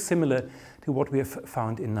very similar to what we have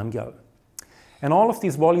found in Namgyal. And all of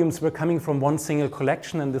these volumes were coming from one single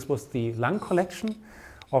collection, and this was the Lang collection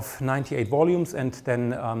of 98 volumes. And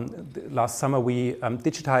then last summer we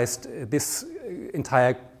digitized this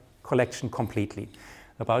entire collection completely.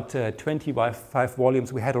 About 25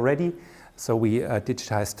 volumes we had already, so we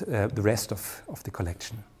digitized the rest of the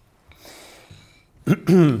collection.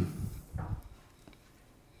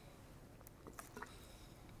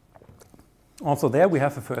 Also there we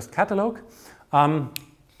have a first catalog,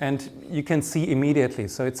 and you can see immediately,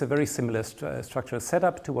 so it's a very similar structural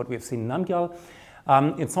setup to what we have seen in Namgyal.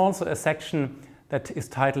 It's also a section that is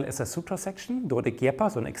titled as a Sūtra section, Dode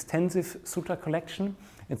Gyerpa, so an extensive Sutra collection.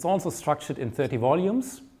 It's also structured in 30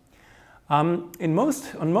 volumes. On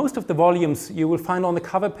most of the volumes, you will find on the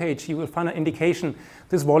cover page, you will find an indication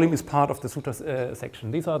this volume is part of the Sutra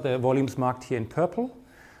section. These are the volumes marked here in purple.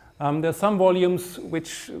 There are some volumes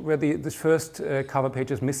where this first cover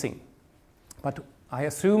page is missing. But I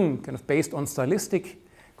assume, kind of based on stylistic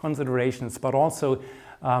considerations, but also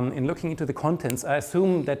in looking into the contents, I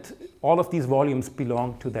assume that all of these volumes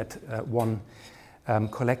belong to that one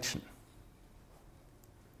collection.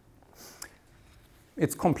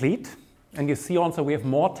 It's complete, and you see also we have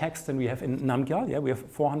more text than we have in Namgyal. Yeah, we have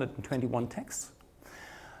 421 texts.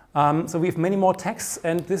 So we have many more texts,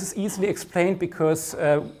 and this is easily explained because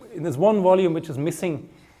in this one volume which is missing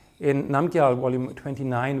in Namgyal, volume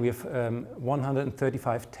 29, we have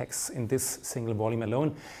 135 texts in this single volume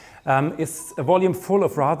alone. It's a volume full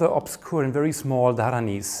of rather obscure and very small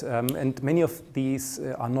dharanis, and many of these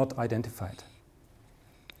are not identified.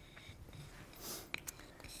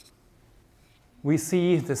 We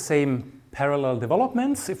see the same parallel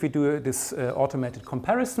developments if we do this automated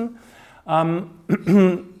comparison.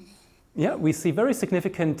 Yeah, we see very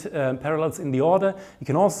significant parallels in the order. You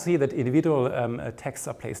can also see that individual texts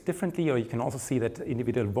are placed differently, or you can also see that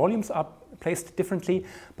individual volumes are placed differently.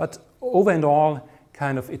 But over and all,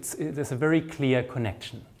 there's a very clear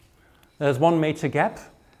connection. There's one major gap,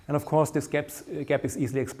 and of course this gap is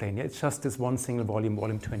easily explained. Yeah, it's just this one single volume,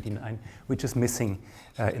 volume 29, which is missing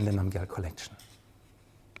in the Namgyal collection.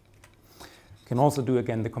 can also do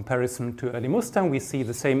again the comparison to early Mustang. We see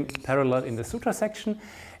the same parallel in the Sūtra section,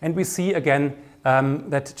 and we see again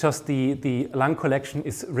that just the Lang collection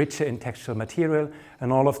is richer in textual material,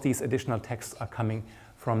 and all of these additional texts are coming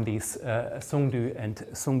from these Sungdu and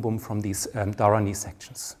Sungbum, from these Dharani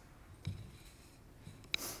sections.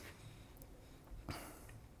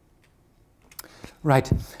 Right.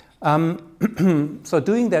 So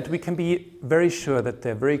doing that, we can be very sure that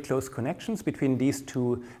there are very close connections between these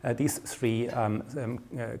three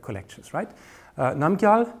collections, right?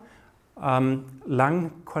 Namgyal,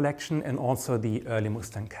 Lang collection, and also the early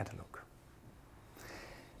Mustang catalog.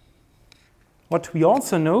 What we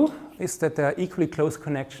also know is that there are equally close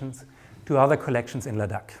connections to other collections in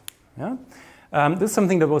Ladakh. Yeah? This is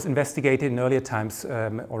something that was investigated in earlier times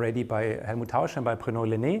already by Helmut Tauscher and by Bruno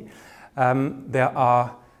Lenné. There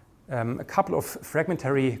are a couple of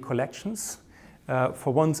fragmentary collections.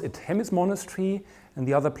 For one, at Hemis Monastery, and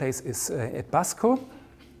the other place is at Basco.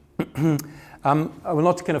 I will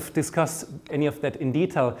not kind of discuss any of that in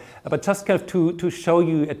detail, but just kind of to show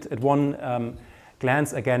you at one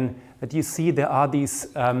glance again that you see there are these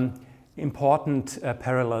important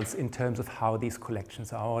parallels in terms of how these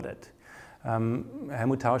collections are ordered.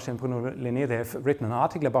 Helmut Tauscher and Bruno Lenné, they have written an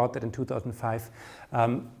article about that in 2005,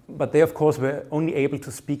 but they of course were only able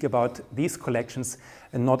to speak about these collections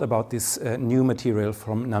and not about this new material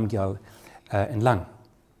from Namgyal and Lang.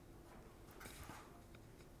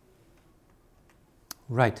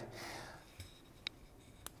 Right.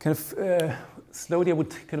 Kind of slowly I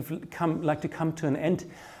would kind of like to come to an end,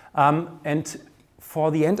 and for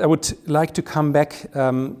the end I would like to come back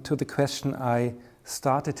to the question I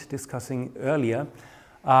started discussing earlier,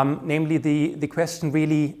 namely the question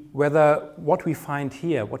really whether what we find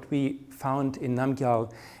here, what we found in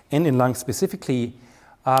Namgyal and in Lang specifically,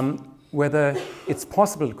 whether it's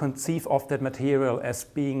possible to conceive of that material as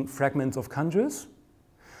being fragments of Kanjurs,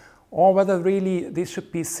 or whether really this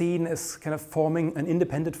should be seen as kind of forming an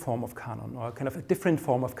independent form of canon, or kind of a different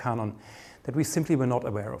form of canon that we simply were not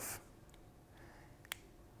aware of.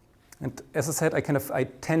 And as I said, I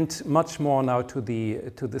tend much more now to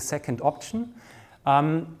the second option,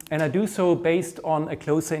 and I do so based on a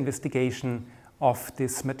closer investigation of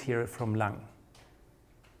this material from Lang.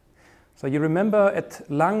 So you remember at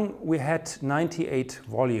Lang we had 98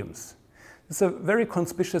 volumes. It's a very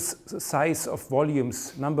conspicuous size of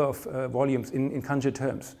volumes, number of volumes in Kanjur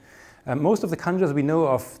terms. Most of the Kanjurs we know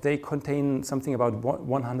of, they contain something about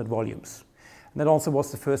 100 volumes. And that also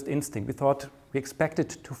was the first instinct. We expected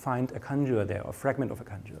to find a Kanjur there, or a fragment of a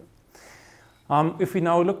Kanjur. If we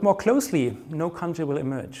now look more closely, no Kanjur will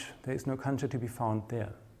emerge. There is no Kanjur to be found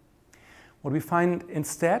there. What we find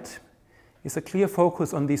instead is a clear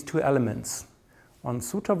focus on these two elements, on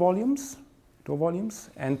Sūtra volumes, door volumes,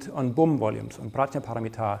 and on Bum volumes, on Prajna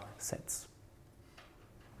Paramita sets.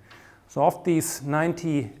 So of these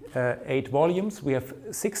 98 volumes, we have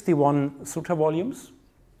 61 Sūtra volumes.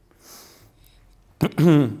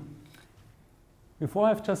 Before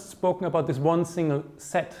I've just spoken about this one single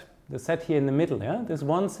set, the set here in the middle, yeah? There's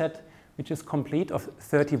one set which is complete of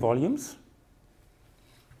 30 volumes.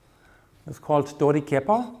 It's called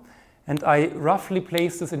Dorikepa, and I roughly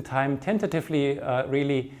place this in time, tentatively,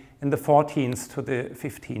 really in the 14th to the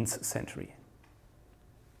 15th century.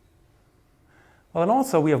 Well, and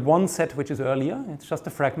also we have one set which is earlier. It's just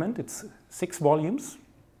a fragment. It's 6 volumes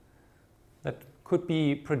that could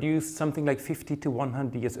be produced something like 50 to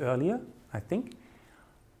 100 years earlier, I think.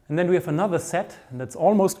 And then we have another set, and that's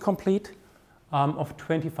almost complete, of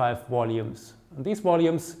 25 volumes. And these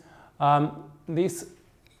volumes, these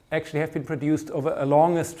actually have been produced over a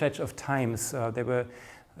longer stretch of time. So they were,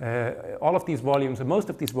 all of these volumes, or most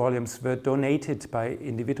of these volumes, were donated by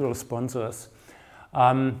individual sponsors.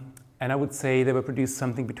 And I would say they were produced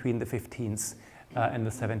something between the 15th and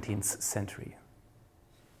the 17th century.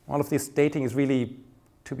 All of this dating is really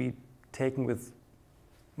to be taken with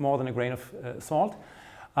more than a grain of salt.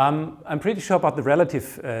 I'm pretty sure about the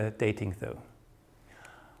relative dating, though.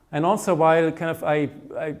 And also, while kind of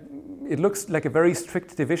it looks like a very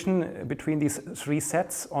strict division between these 3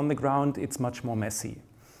 sets, on the ground it's much more messy.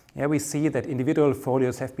 Yeah, we see that individual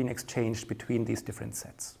folios have been exchanged between these different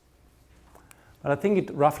sets. But I think it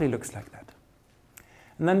roughly looks like that.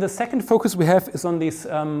 And then the second focus we have is on these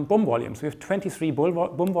Bum volumes. We have 23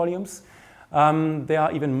 Bum volumes. They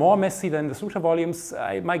are even more messy than the Sūtra volumes.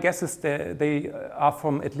 My guess is they are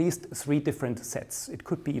from at least 3 different sets. It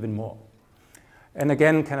could be even more. And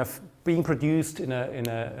again, kind of being produced in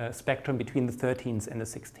a spectrum between the 13th and the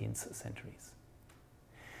 16th centuries.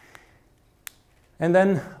 And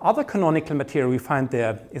then other canonical material we find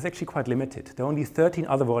there is actually quite limited. There are only 13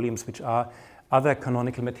 other volumes which are other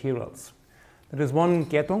canonical materials. There is one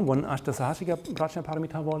Gedong, one Ashtasahasrika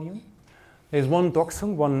Prajnaparamita volume. There is one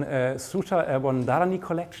Doksung, one Sūtra, one Dharani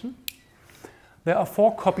collection. There are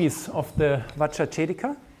 4 copies of the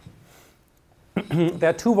Vajracchedika. There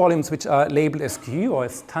are 2 volumes which are labeled as gyur or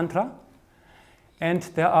as tantra. And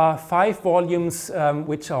there are 5 volumes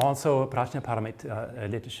which are also Prajnaparamita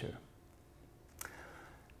literature.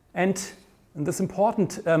 And this is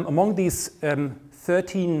important, among these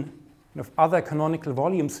 13 other canonical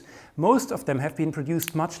volumes, most of them have been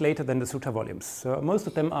produced much later than the Sūtra volumes. So most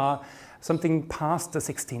of them are something past the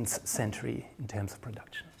 16th century in terms of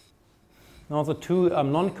production. And also 2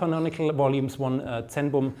 non-canonical volumes, one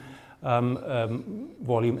Tsenbum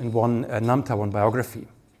volume and one Namta, one biography.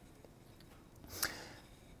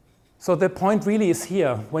 So the point really is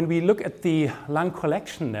here, when we look at the Lang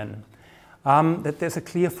collection then, that there's a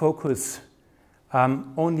clear focus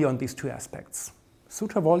only on these 2 aspects.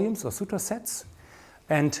 Sutra volumes or sutra sets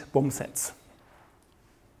and Bum sets.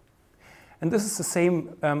 And this is the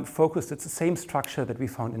same focus, it's the same structure that we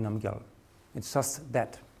found in Namgyal. It's just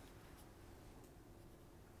that.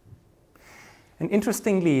 And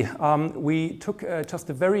interestingly, we took just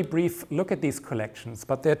a very brief look at these collections,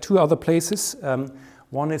 but there are 2 other places.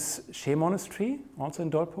 One is She Monastery, also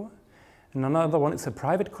in Dolpo, and another one is a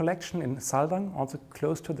private collection in Saldang, also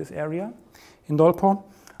close to this area in Dolpo,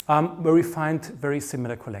 where we find very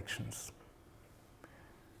similar collections.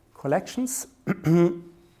 Collections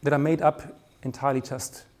that are made up entirely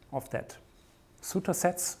just of that. Sutra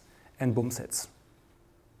sets and Bum sets.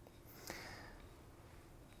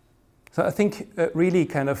 So I think really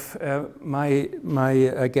kind of my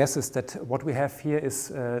guess is that what we have here is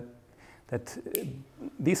that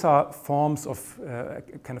these are forms of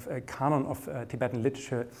kind of a canon of Tibetan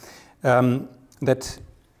literature that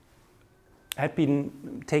had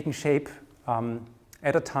been taking shape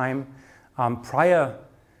at a time prior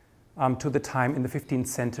to the time in the 15th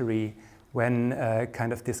century when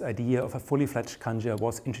kind of this idea of a fully fledged Kanjur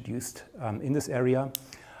was introduced in this area.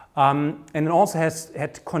 And it also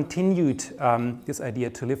had continued this idea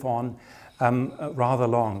to live on rather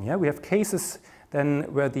long. Yeah? We have cases then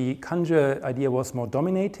where the Kanjur idea was more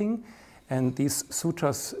dominating and these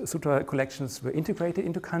sutra collections were integrated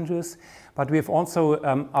into Kanjurs. But we have also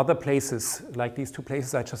other places, like these 2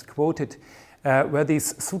 places I just quoted, where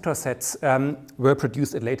these sutra sets were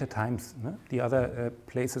produced at later times. The other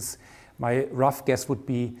places, my rough guess would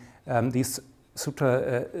be these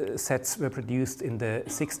sutra sets were produced in the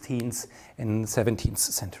 16th and 17th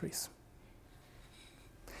centuries.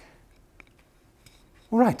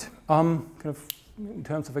 All right, kind of in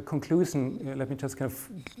terms of a conclusion, let me just kind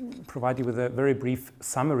of provide you with a very brief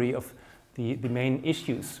summary of the main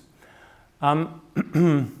issues.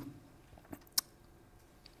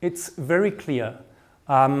 It's very clear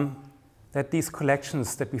that these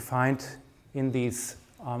collections that we find in these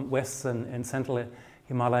Western and Central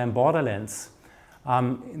Himalayan borderlands,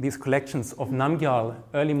 these collections of Namgyal,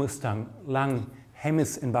 Early Mustang, Lang,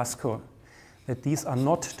 Hemis, and Basko, that these are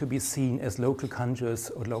not to be seen as local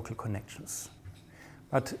Kanjurs or local connections.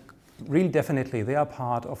 But really definitely they are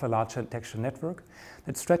part of a larger textual network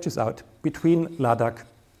that stretches out between Ladakh,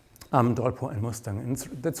 Dolpo, and Mustang. And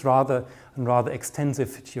that's a rather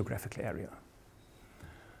extensive geographical area.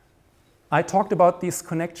 I talked about these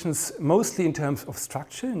connections mostly in terms of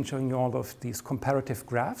structure and showing you all of these comparative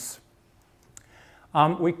graphs.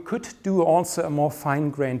 We could do also a more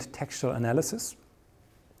fine-grained textual analysis.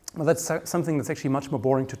 Well, that's something that's actually much more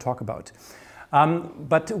boring to talk about.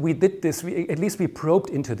 But we did this, at least we probed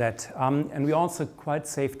into that, and we're also quite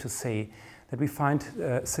safe to say that we find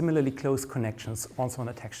similarly close connections also on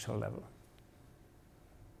a textual level.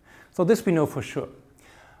 So this we know for sure.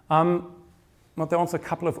 But there are also a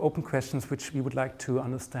couple of open questions which we would like to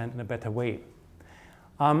understand in a better way.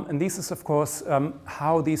 And this is, of course,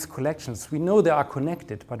 how these collections, we know they are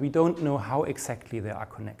connected, but we don't know how exactly they are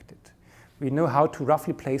connected. We know how to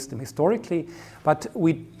roughly place them historically, but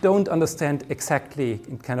we don't understand exactly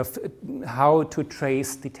kind of how to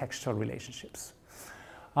trace the textual relationships.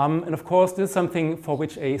 And of course, this is something for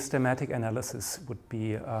which a systematic analysis would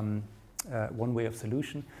be one way of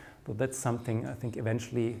solution. So that's something I think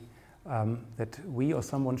eventually that we or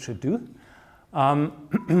someone should do.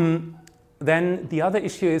 Then the other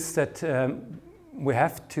issue is that we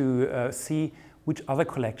have to see which other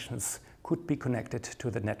collections could be connected to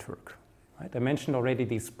the network. Right? I mentioned already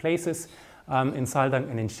these places in Saldang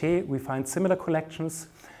and in She. We find similar collections.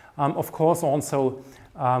 Of course, also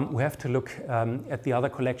we have to look at the other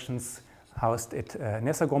collections housed at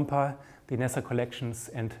Nesagompa, the Nesa collections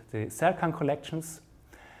and the Serkan collections.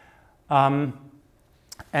 And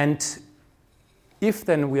if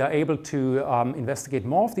then we are able to investigate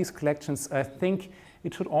more of these collections, I think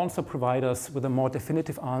it should also provide us with a more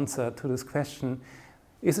definitive answer to this question: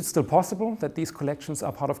 is it still possible that these collections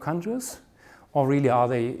are part of Kanjurs, or really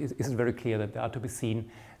is it very clear that they are to be seen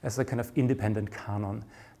as a kind of independent canon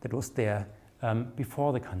that was there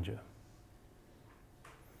before the Kanjur?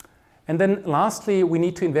 And then lastly, we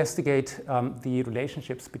need to investigate the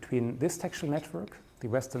relationships between this textual network, the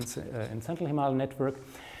Western and Central Himalayan network,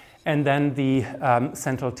 and then the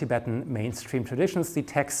Central Tibetan mainstream traditions, the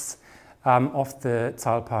texts of the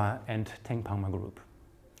Tsalpa and Tengpangma group.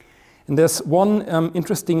 And there's one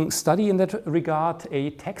interesting study in that regard, a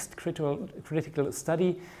text critical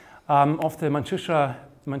study of the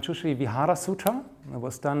Manjushri Vihara Sūtra. It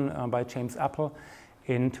was done by James Apple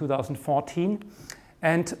in 2014.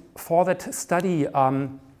 And for that study,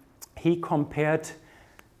 he compared,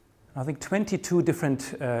 I think, 22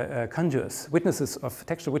 different Kanjurs,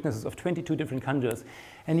 textual witnesses of 22 different Kanjurs,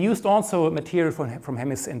 and used also material from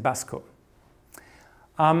Hemis and Basco.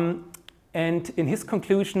 And in his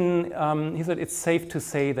conclusion, he said it's safe to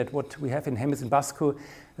say that what we have in Hemis and Basco,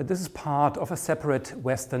 that this is part of a separate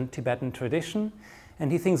Western Tibetan tradition.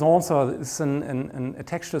 And he thinks also it's a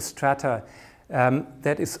textual strata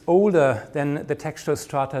that is older than the textual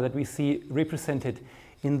strata that we see represented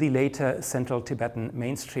in the later Central Tibetan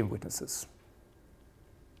mainstream witnesses.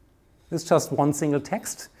 This is just one single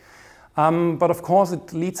text. But of course,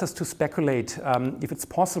 it leads us to speculate if it's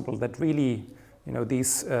possible that really,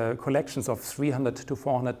 these collections of 300 to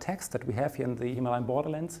 400 texts that we have here in the Himalayan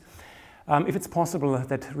borderlands, if it's possible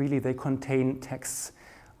that really they contain texts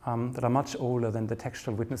that are much older than the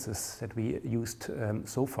textual witnesses that we used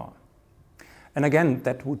so far. And again,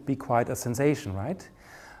 that would be quite a sensation, right?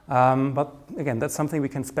 But again, that's something we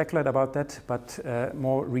can speculate about that, but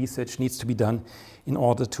more research needs to be done in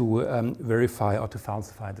order to verify or to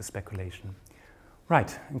falsify the speculation.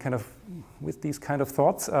 Right, and kind of with these kind of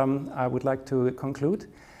thoughts, I would like to conclude.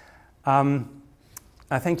 I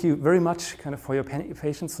thank you very much kind of for your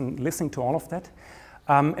patience and listening to all of that.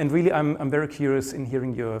 And really, I'm very curious in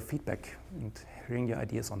hearing your feedback and hearing your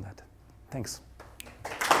ideas on that. Thanks.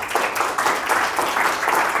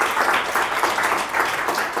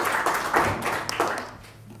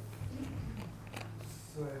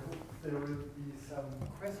 There will be some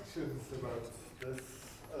questions about this.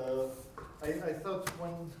 I thought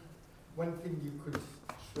one thing you could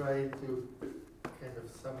try to kind of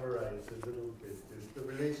summarize a little bit is the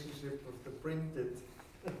relationship of the printed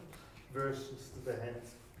versions to the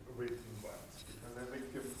handwritten ones. Because I think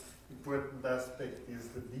the important aspect is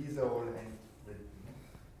that these are all handwritten,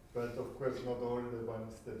 but of course not all the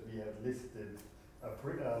ones that we have listed are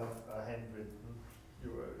handwritten. You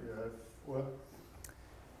have what?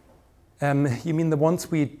 You mean the ones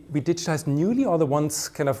we digitized newly, or the ones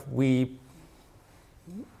kind of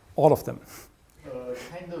all of them?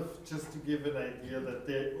 Kind of just to give an idea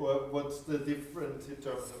that what's the difference in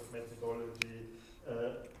terms of methodology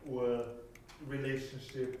or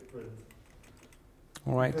relationship.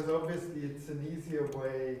 All right. Because obviously it's an easier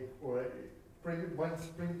way, or once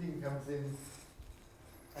printing comes in,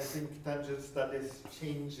 I think Tanjur studies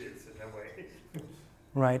changes in a way.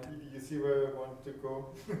 Right. You see where I want to go?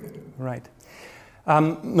 Right.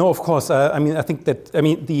 No, of course. I think that.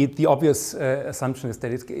 The obvious assumption is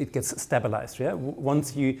that it gets stabilized. Yeah.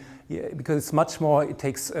 Once because it's much more. It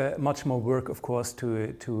takes much more work, of course,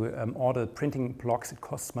 to order printing blocks. It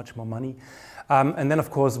costs much more money, and then,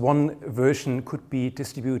 of course, one version could be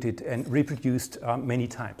distributed and reproduced many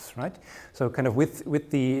times. Right. So, kind of with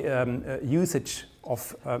the usage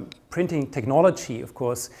of printing technology, of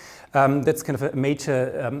course, that's kind of a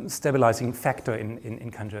major stabilizing factor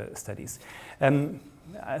in Kanjur studies.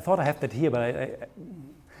 I thought I have that here, but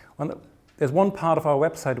there's one part of our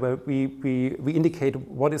website where we indicate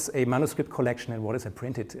what is a manuscript collection and what is a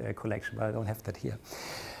printed collection, but I don't have that here.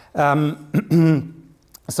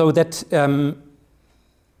 So that,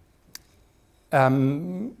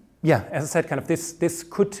 as I said, kind of this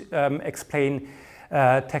could explain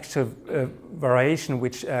texture variation,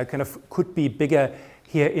 which kind of could be bigger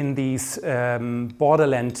here in these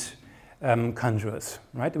borderland Kanjurs,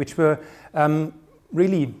 right? Which were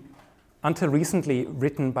really, until recently,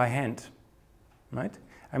 written by hand, right?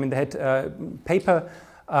 I mean, they had paper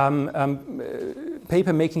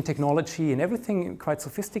making technology and everything quite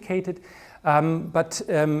sophisticated, but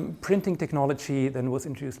printing technology then was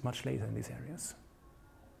introduced much later in these areas.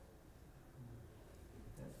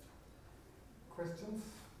 Questions?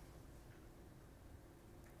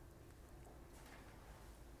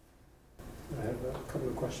 I have a couple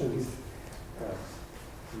of questions.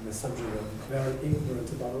 On the subject of very ignorant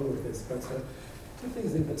about all of this, but two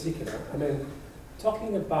things in particular. I mean,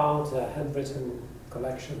 talking about handwritten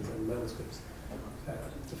collections and manuscripts,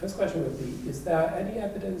 the first question would be, is there any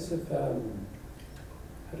evidence of,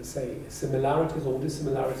 how to say, similarities or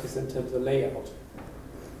dissimilarities in terms of layout?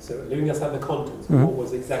 So leaving aside the contents, what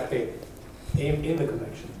was exactly in the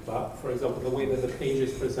collection, but for example, the way that the page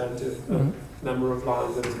is presented, number of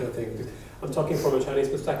lines and this kind of thing. Because I'm talking from a Chinese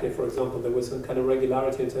perspective, for example, there was some kind of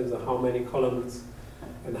regularity in terms of how many columns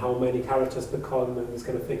and how many characters per column and this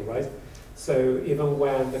kind of thing, right? So even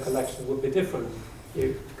when the collection would be different,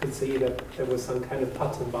 you could see that there was some kind of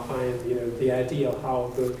pattern behind, you know, the idea of how a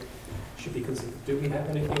book should be considered. Do we have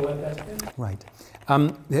anything like that here? Right.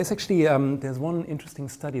 There's actually there's one interesting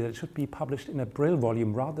study that should be published in a Brill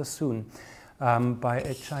volume rather soon by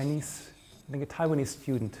a Chinese, I think a Taiwanese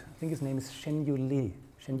student. I think his name is Shenyu Li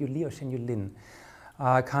or Shenyu Lin.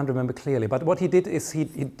 I can't remember clearly. But what he did is he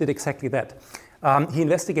did exactly that. He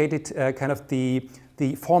investigated kind of the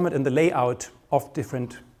format and the layout of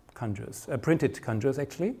different Kanjurs, printed Kanjurs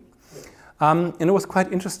actually. And it was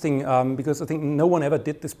quite interesting because I think no one ever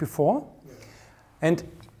did this before. And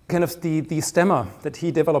kind of the stemma that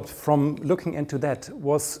he developed from looking into that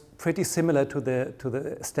was pretty similar to the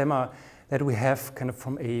stemma that we have kind of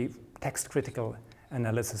from a text critical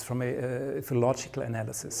analysis, from a philological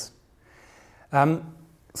analysis.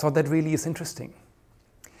 So that really is interesting.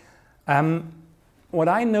 What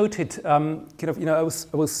I noted, kind of, you know, I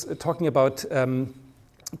was talking about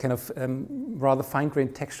kind of rather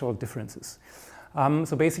fine-grained textual differences.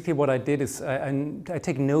 So basically what I did is I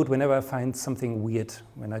take note whenever I find something weird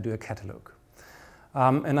when I do a catalog.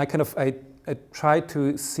 And I kind of, I try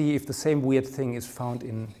to see if the same weird thing is found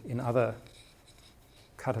in other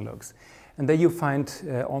catalogs. And there you find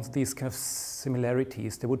also these kind of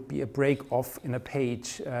similarities. There would be a break off in a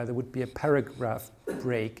page. There would be a paragraph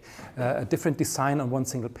break, a different design on one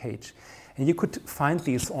single page. And you could find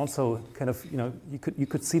these also kind of, you know, you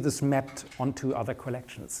could see this mapped onto other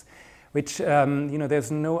collections, which, you know, there's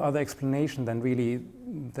no other explanation than really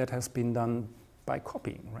that has been done by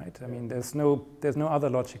copying, right? I mean, there's no other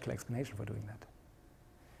logical explanation for doing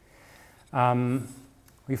that.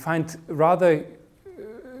 We find rather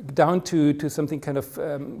down to something kind of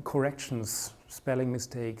corrections, spelling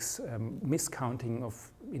mistakes, miscounting of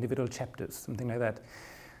individual chapters, something like that.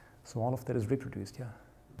 So all of that is reproduced, yeah.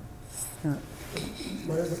 Yeah.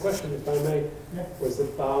 My other question, if I may, was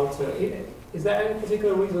about, is there any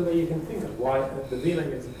particular reason that you can think of why the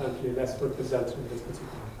Vinaya is apparently less represented in this particular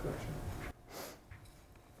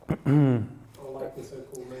collection? Or like the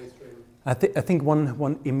so-called mainstream? I think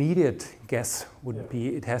one immediate guess would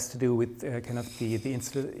be it has to do with kind of the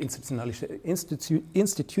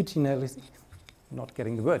institutionalization, not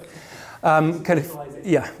getting the word, kind of,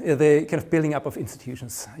 yeah, the kind of building up of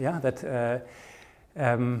institutions, yeah, that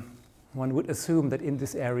one would assume that in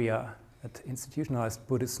this area that institutionalized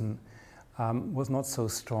Buddhism was not so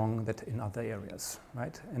strong that in other areas,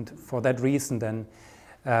 right? And for that reason then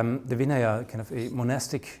the Vinaya, kind of a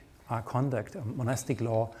monastic conduct, a monastic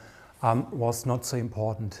law, was not so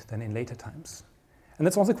important than in later times. And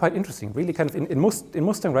that's also quite interesting, really kind of in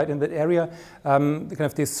Mustang, right, in that area, kind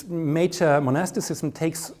of this major monasticism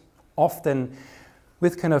takes off then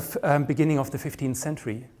with kind of beginning of the 15th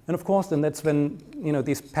century. And of course, then that's when, you know,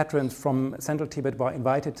 these patrons from Central Tibet were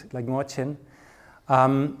invited, like Ngorchen.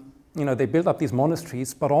 You know, they build up these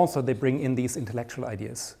monasteries, but also they bring in these intellectual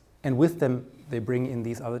ideas. And with them, they bring in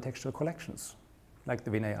these other textual collections, like the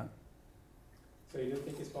Vinaya. So you don't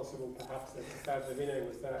think it's possible, perhaps, that the Vinaya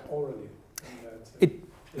was there orally? They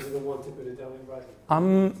didn't want to put it down in writing?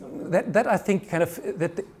 That I think kind of,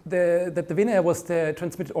 that the Vinaya was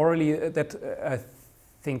transmitted orally, that I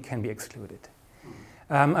think can be excluded.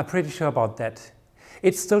 I'm pretty sure about that.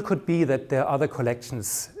 It still could be that there are other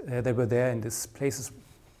collections that were there in these places,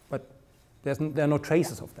 but there are no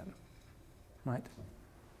traces of them, right?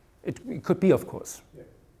 It could be, of course. Yeah.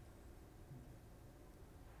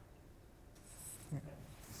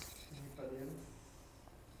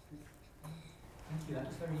 Thank you, that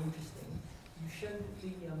was very interesting. You showed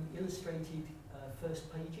the illustrated first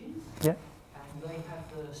pages. Yeah. And they have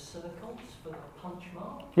the circles for the punch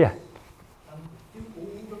mark. Yeah. Do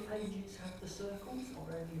all the pages have the circles or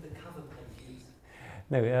only the cover pages?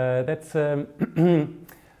 No, that's...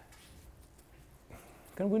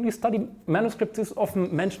 when you study manuscripts, it's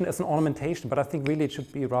often mentioned as an ornamentation, but I think really it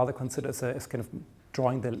should be rather considered as kind of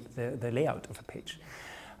drawing the layout of a page.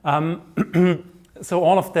 So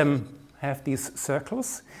all of them have these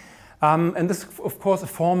circles. And this, of course, a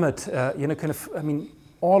format, you know, kind of, I mean,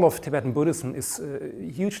 all of Tibetan Buddhism is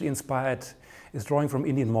hugely inspired, is drawing from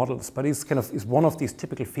Indian models, but it's kind of is one of these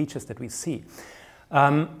typical features that we see.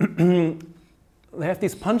 They have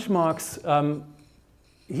these punch marks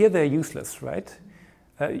here they're useless, right?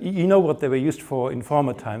 You know what they were used for in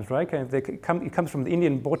former times, right? It comes from the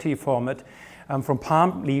Indian boti format, from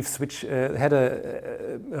palm leaves, which had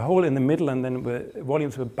a hole in the middle, and then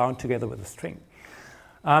volumes were bound together with a string.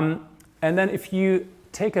 And then if you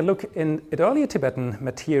take a look at earlier Tibetan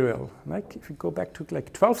material, like if you go back to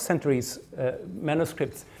like 12th centuries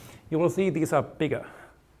manuscripts, you will see these are bigger.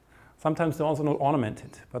 Sometimes they're also not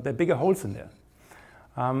ornamented, but there are bigger holes in there.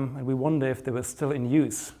 And we wonder if they were still in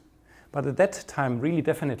use. But at that time, really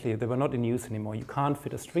definitely, they were not in use anymore. You can't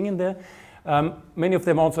fit a string in there. Many of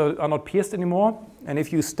them also are not pierced anymore. And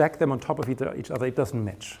if you stack them on top of each other, it doesn't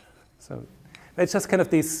match. So it's just kind of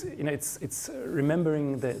this, it's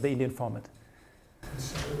remembering the Indian format.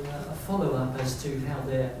 So a follow-up as to how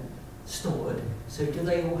they're stored. So do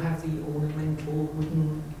they all have the ornamental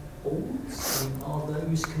wooden balls? Are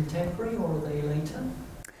those contemporary or are they later?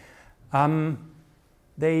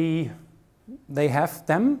 They have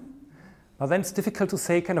them, but then it's difficult to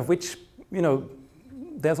say kind of which,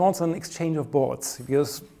 there's also an exchange of boards,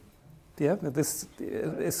 because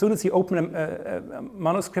as soon as you open a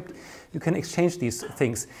manuscript, you can exchange these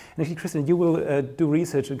things. And actually, Christian, you will do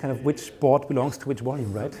research on kind of which board belongs to which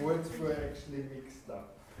volume, right? The boards were actually mixed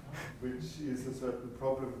up, which is a certain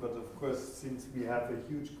problem, but of course, since we have a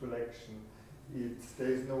huge collection,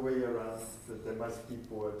 there's no way around that there must be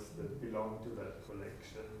boards that belong to that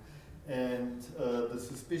collection. And the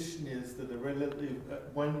suspicion is that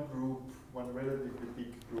one relatively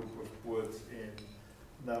big group of boards in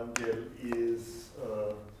Namgyal is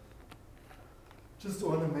just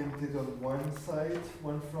ornamented on one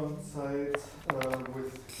front side,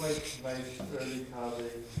 with quite nice early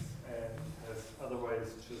carvings, and has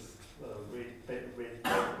otherwise just baked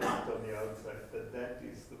on the outside. That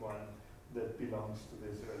is the one that belongs to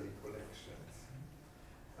these early collections.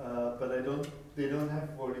 But they don't have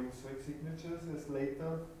volumes or signatures as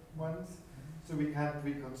later ones, so we can't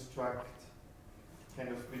reconstruct kind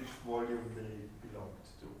of which volume they belonged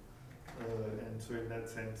to. And so in that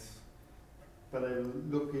sense, but I'll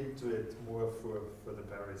look into it more for the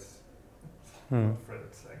Paris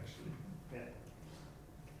conference, actually.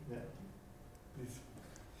 Yeah. Please.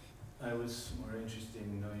 I was more interested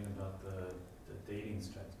in knowing about the dating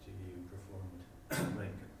strategy you performed,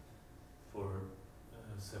 like for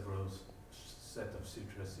several set of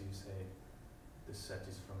sutras. You say this set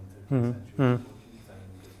is from 13th century, 14th, and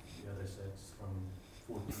the other sets from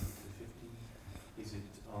 14th to 15th. Is it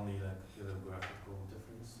only like geographical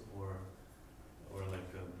difference, or like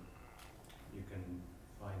you can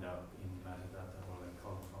find out in metadata, or like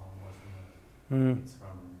colophon or something? It's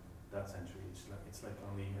from that century. It's like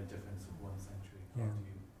only a difference of 1 century. How do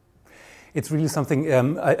you? It's really something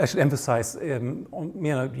I should emphasize.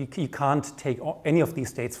 You can't take any of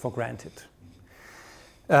these dates for granted.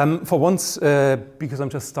 For once, because I'm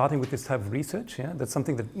just starting with this type of research, that's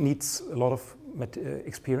something that needs a lot of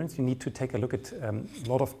experience. You need to take a look at a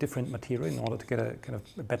lot of different material in order to get a kind of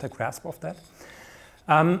a better grasp of that.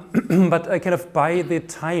 But I kind of, by the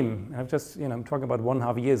time, I've just, I'm talking about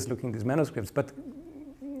 1.5 years looking at these manuscripts, but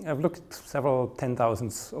I've looked at several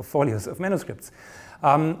 10,000s of folios of manuscripts.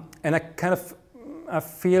 And I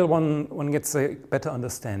feel one gets a better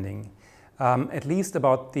understanding, at least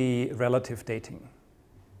about the relative dating.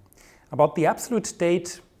 About the absolute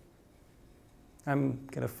date,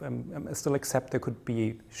 I still accept there could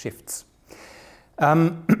be shifts.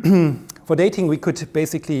 For dating, we could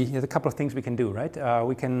basically, there's a couple of things we can do, right?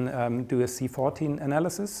 We can do a C14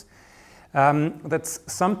 analysis. That's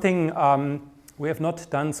something we have not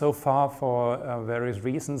done so far for various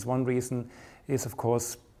reasons. One reason is, of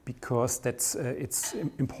course, because it's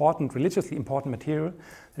important, religiously important material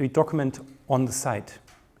that we document on the site.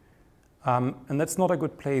 And that's not a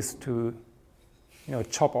good place to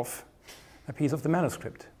chop off a piece of the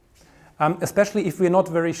manuscript, especially if we're not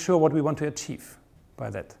very sure what we want to achieve by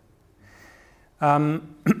that.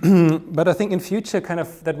 But I think in future,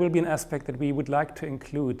 that will be an aspect that we would like to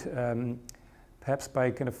include, perhaps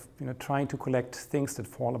by trying to collect things that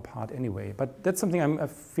fall apart anyway. But that's something I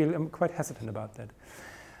feel I'm quite hesitant about that.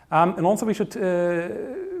 And also we should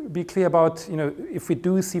be clear about, if we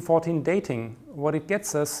do C14 dating, what it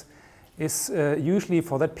gets us is usually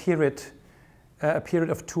for that period, a period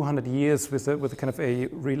of 200 years with a kind of a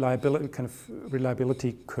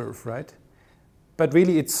reliability curve, right? But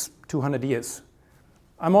really it's 200 years.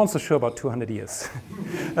 I'm also sure about 200 years.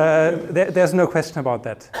 There's no question about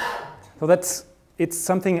that. So it's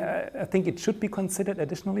something I think it should be considered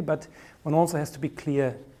additionally, but one also has to be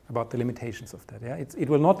clear about the limitations of that. Yeah? It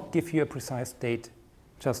will not give you a precise date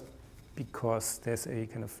just because there's a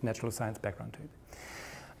kind of natural science background to it.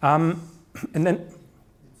 And then it's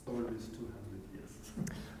always 200 years.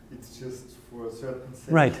 it's just for certain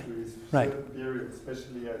Right. centuries, Right. certain periods,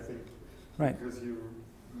 especially I think, Right. because you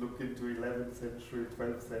look into 11th century,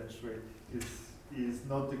 12th century, is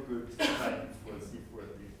not a good time for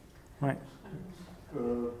seafaring. Right.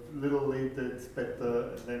 Little later it's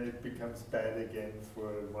better, and then it becomes bad again for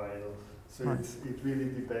a while. So Right. it really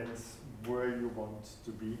depends where you want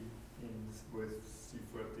to be with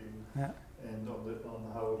seafaring, Yeah. and on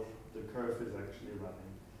how the curve is actually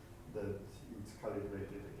running, that it's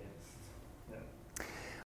calibrated against. Yeah.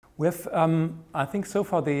 We have, I think so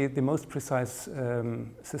far the most precise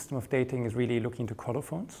system of dating is really looking to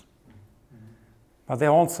colophons. But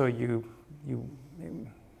there also you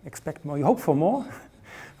expect more, you hope for more,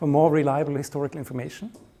 for more reliable historical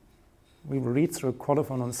information. We will read through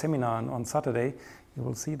colophon on seminar on Saturday. You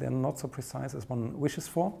will see they're not so precise as one wishes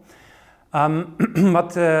for.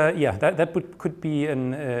 But yeah, that could be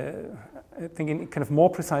I think in kind of more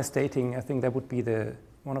precise dating, I think that would be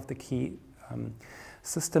one of the key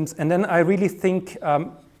systems. And then I really think,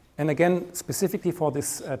 and again, specifically for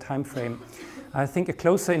this time frame, I think a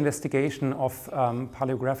closer investigation of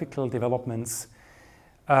paleographical developments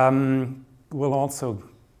will also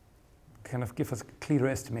kind of give us a clearer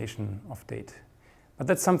estimation of date. But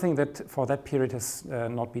that's something that for that period has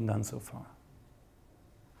not been done so far.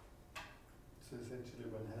 So essentially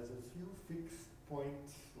one has a few fixed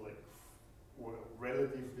points, or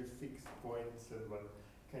relatively fixed points, and one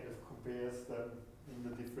kind of compares them in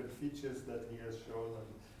the different features that he has shown, and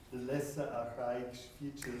the lesser archaic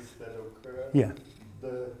features that occur, yeah.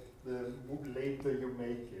 the later you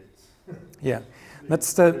make it. Yeah,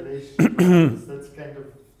 that's the that's kind of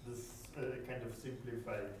this kind of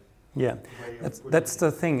simplified. Yeah, that's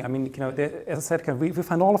the thing. I mean, you know, as I said, we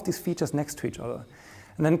find all of these features next to each other,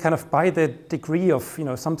 and then kind of by the degree of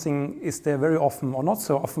something is there very often or not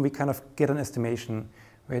so often, we kind of get an estimation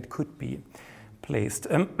where it could be placed.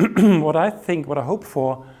 What I hope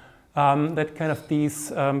for, that kind of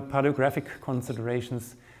these paleographic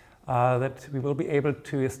considerations, that we will be able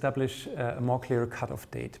to establish a more clear cut-off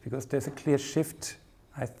date, because there's a clear shift,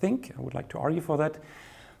 I think, I would like to argue for that,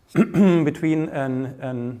 between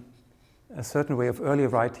a certain way of early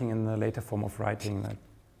writing and a later form of writing. I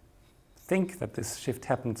think that this shift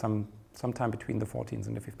happened sometime between the 14th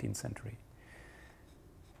and the 15th century.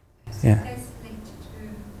 So yeah. that's linked to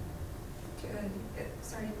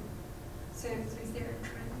sorry. So is there a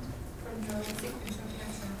trend from the sequence of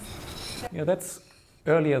answers? Yeah, that's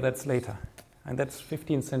earlier, that's later. And that's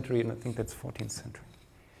 15th century, and I think that's 14th century.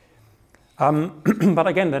 But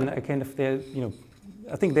again, then kind of there,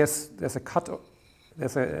 I think there's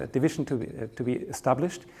a division to be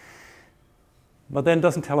established, but then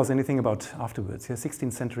doesn't tell us anything about afterwards. Yeah,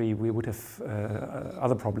 16th century we would have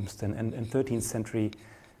other problems then, and 13th century,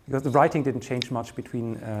 because the writing didn't change much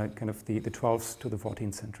between kind of the 12th to the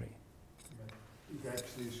 14th century. It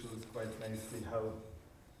actually shows quite nicely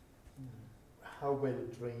how well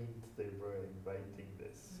trained they were in writing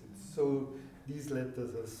this. It's so, these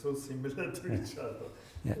letters are so similar to each other.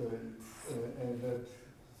 Yeah. And that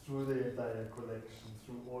through the entire collection,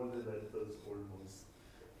 through all the letters almost.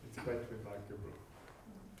 It's quite remarkable.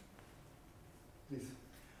 Please.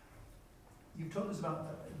 You've told us about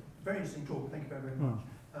a very interesting talk, thank you very, very much.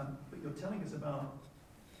 But you're telling us about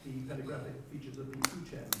the paleographic features of the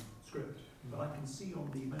Uchen script. But I can see on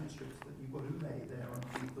the manuscripts that you've got Ume there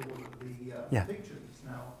underneath all of the pictures.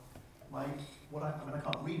 Now, I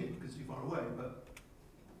can't read it because it's too far away, but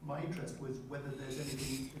my interest was whether there's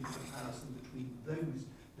anything in comparison between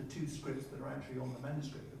the two scripts that are actually on the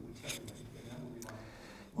manuscript that would tell you anything. That would be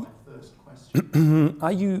my first question.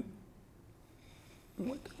 Are you...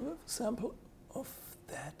 What sample of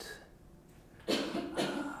that?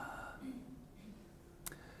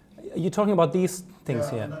 Are you talking about these things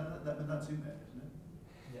here? That's Ume, isn't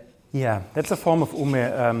it? Yeah, that's a form of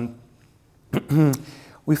Ume.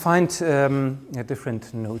 We find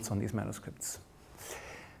different notes on these manuscripts.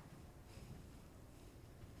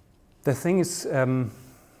 The thing is, I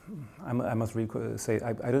must really say,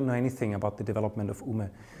 I don't know anything about the development of Ume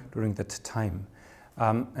during that time.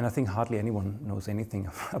 And I think hardly anyone knows anything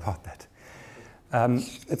about that.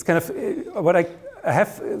 It's kind of, what I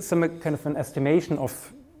have some kind of an estimation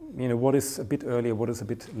of, what is a bit earlier, what is a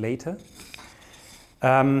bit later.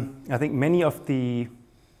 I think many of the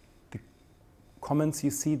comments you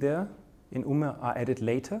see there in Ume are added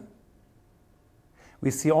later.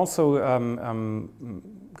 We see also kind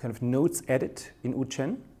of notes added in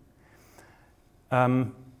Uchen.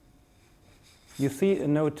 You see a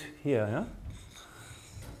note here, yeah?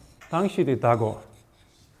 Tanjur de Dago.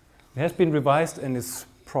 It has been revised and is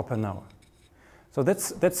proper now. So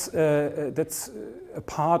that's a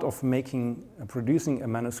part of producing a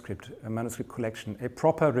manuscript collection, a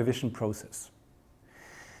proper revision process.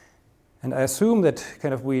 And I assume that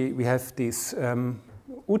kind of we have these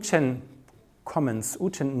Uchen comments,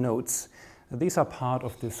 Uchen notes. These are part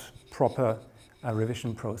of this proper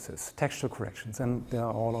revision process, textual corrections, and they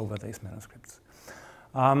are all over these manuscripts.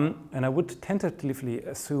 And I would tentatively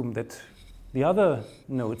assume that the other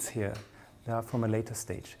notes here, they are from a later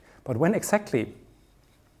stage. But when exactly,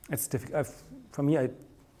 it's difficult. For me, I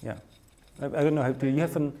don't know. Do you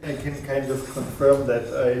have an? I can kind of confirm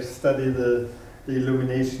that. I study the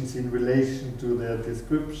illuminations in relation to their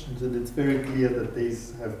descriptions, and it's very clear that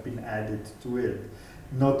these have been added to it,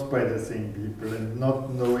 not by the same people, and not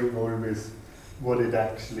knowing always what it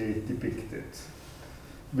actually depicted,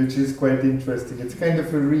 which is quite interesting. It's kind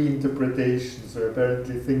of a reinterpretation, so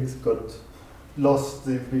apparently things got lost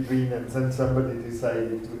in between, and then somebody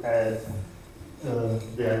decided to add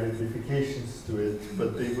the identifications to it,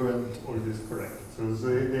 but they weren't always correct. So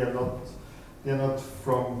they are not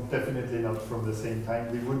from, definitely not from the same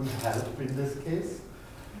time. They wouldn't help in this case.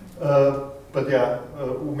 But yeah,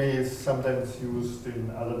 Ume is sometimes used in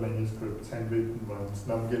other manuscripts, handwritten ones.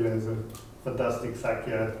 Namgyal has a fantastic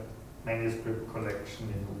Sakya manuscript collection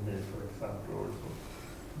in Ume, for example,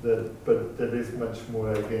 also. But that is much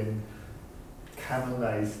more, again,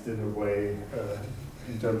 canonized in a way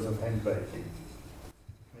in terms of handwriting.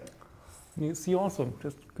 You see also,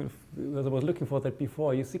 just kind of, as I was looking for that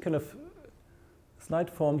before, you see kind of slight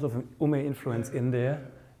forms of Ume influence in there.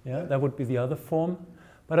 Yeah, that would be the other form.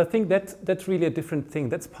 But I think that's really a different thing.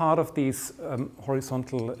 That's part of these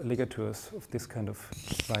horizontal ligatures of this kind of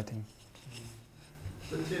writing.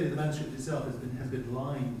 But clearly the manuscript itself has been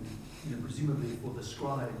lined, presumably for the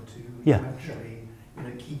scribe to actually,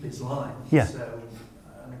 keep its lines. Yeah. So,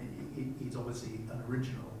 I mean, it's obviously an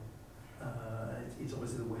original. It's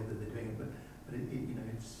obviously the way that they're doing it, but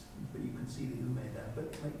but you can see the Ume there.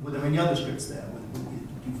 But were there any other scripts there? Do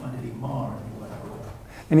you find any Ma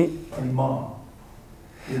anywhere? Any Ma?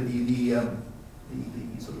 The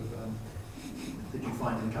sort of that you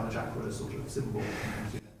find in Kalachakra sort of symbol.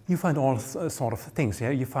 You find all sort of things.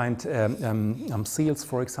 Yeah, you find seals,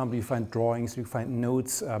 for example. You find drawings. You find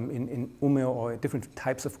notes in Ume or different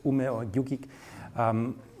types of Ume or Yugik,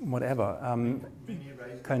 whatever.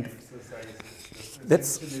 Kind of.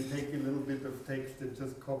 That's take a little bit of text and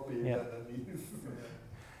just copy it underneath.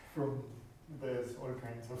 From there's all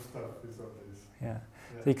kinds of stuff is on this. Yeah.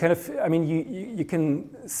 So you kind of, I mean, you can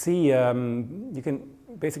see, you can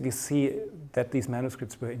basically see that these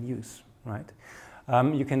manuscripts were in use, right?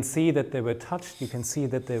 You can see that they were touched. You can see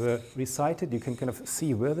that they were recited. You can kind of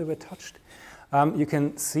see where they were touched. You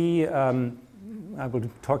can see. I will be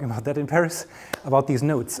talking about that in Paris, about these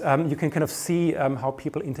notes. You can kind of see how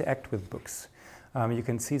people interact with books. You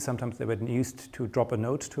can see sometimes they were used to drop a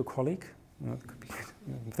note to a colleague. It could be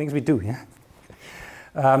things we do, yeah.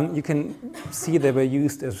 You can see they were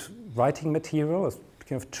used as writing material, as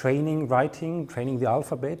kind of training writing, training the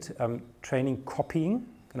alphabet, training copying.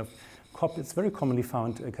 It's very commonly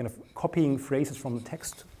found, kind of copying phrases from the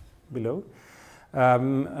text below.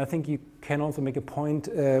 I think you can also make a point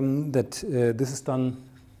that this is done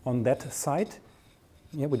on that side.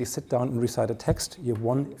 Yeah, when you sit down and recite a text, you have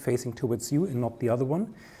one facing towards you and not the other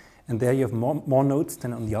one. And there you have more notes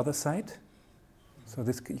than on the other side. So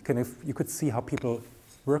this you could see how people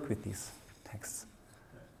work with these texts.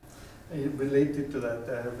 Related to that,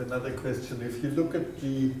 I have another question. If you look at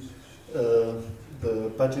the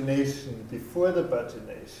pagination, before the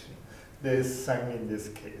pagination, there is sang in this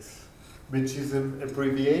case, which is an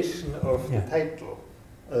abbreviation of the title,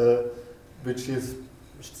 which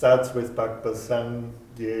starts with Bakpa, Sang,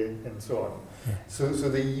 Ye, and so on. Yeah. So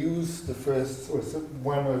they use the first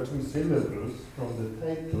one or two syllables from the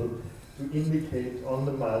title to indicate on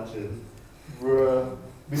the margin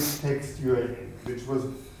which text you are in, which was,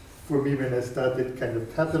 for me, when I started kind of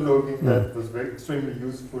cataloging that, was extremely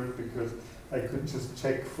useful because I could just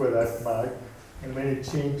check for that mark. And when it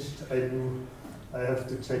changed, I knew I have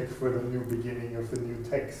to check for the new beginning of a new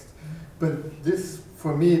text. But this,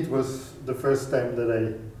 for me, it was the first time that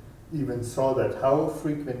I even saw that. How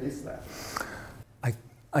frequent is that?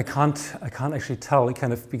 I can't actually tell,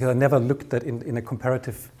 because I never looked at it in a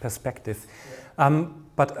comparative perspective. Yeah.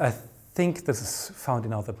 But I think this is found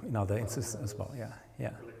in other instances as well.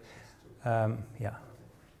 Yeah.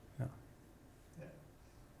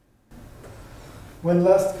 One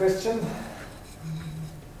last question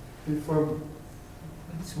before.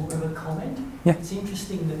 It's more of a comment. Yeah. It's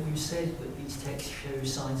interesting that you said that these texts show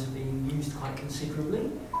signs of being used quite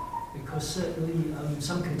considerably. because certainly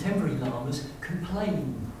some contemporary lamas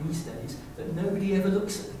complain these days that nobody ever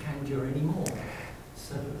looks at the Kanjur anymore.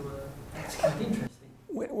 So that's quite interesting.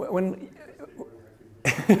 When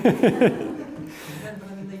But I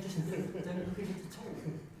mean, they just don't look at it at all.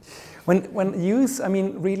 when used, I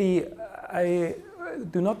mean, really, I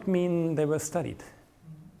do not mean they were studied,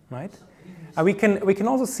 right? We can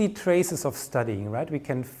also see traces of studying, right? We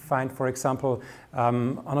can find, for example,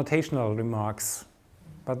 annotational remarks,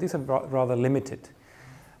 but these are rather limited.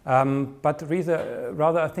 But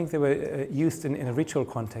rather, I think they were used in a ritual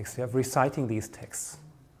context, of reciting these texts.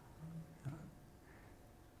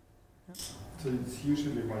 So it's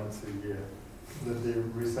usually once a year that they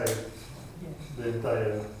recite the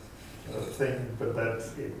entire thing, but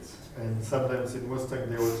that's it. And sometimes in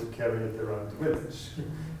Mustang they also carry it around the village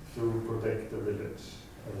to protect the village.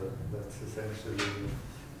 That's essentially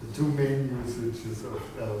the two main usages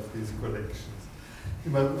of these collections.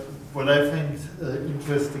 But what I find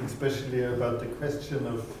interesting, especially about the question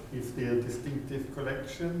of if they are distinctive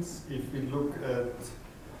collections, if we look at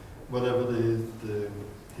whatever the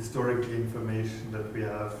historical information that we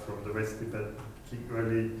have from the West Tibet,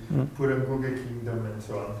 early Puranguga kingdom and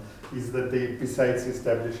so on, is that they, besides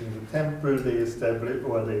establishing the temple, they established,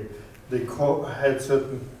 or they had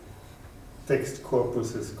certain text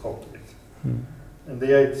corpuses copied. And they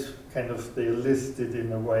had they listed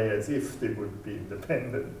in a way as if they would be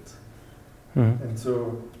independent. And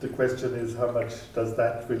so the question is, how much does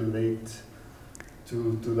that relate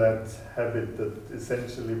to that habit that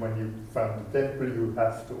essentially when you found the temple, you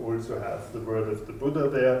have to also have the word of the Buddha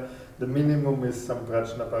there. The minimum is some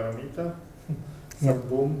prajnaparamita, some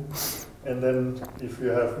boom. And then if you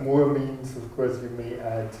have more means, of course, you may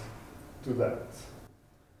add to that.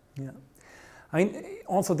 Yeah. I mean,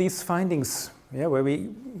 also these findings, where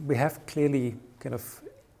we have clearly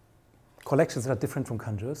collections that are different from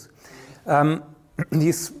Kanjurs.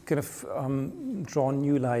 These draw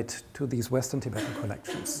new light to these Western Tibetan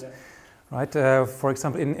collections, right? For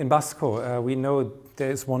example, in Basco, we know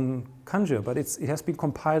there is one Kanjur, but it has been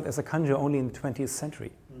compiled as a Kanjur only in the 20th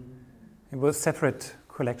century. It was separate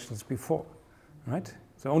collections before, right?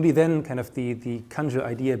 So only then the Kanjur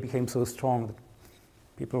idea became so strong that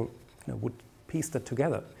people would piece that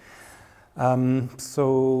together.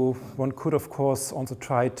 So one could, of course, also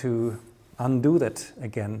try to undo that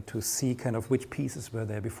again to see which pieces were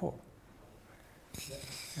there before. Okay,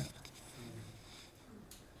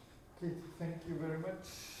 thank you very much.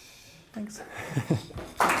 Thanks.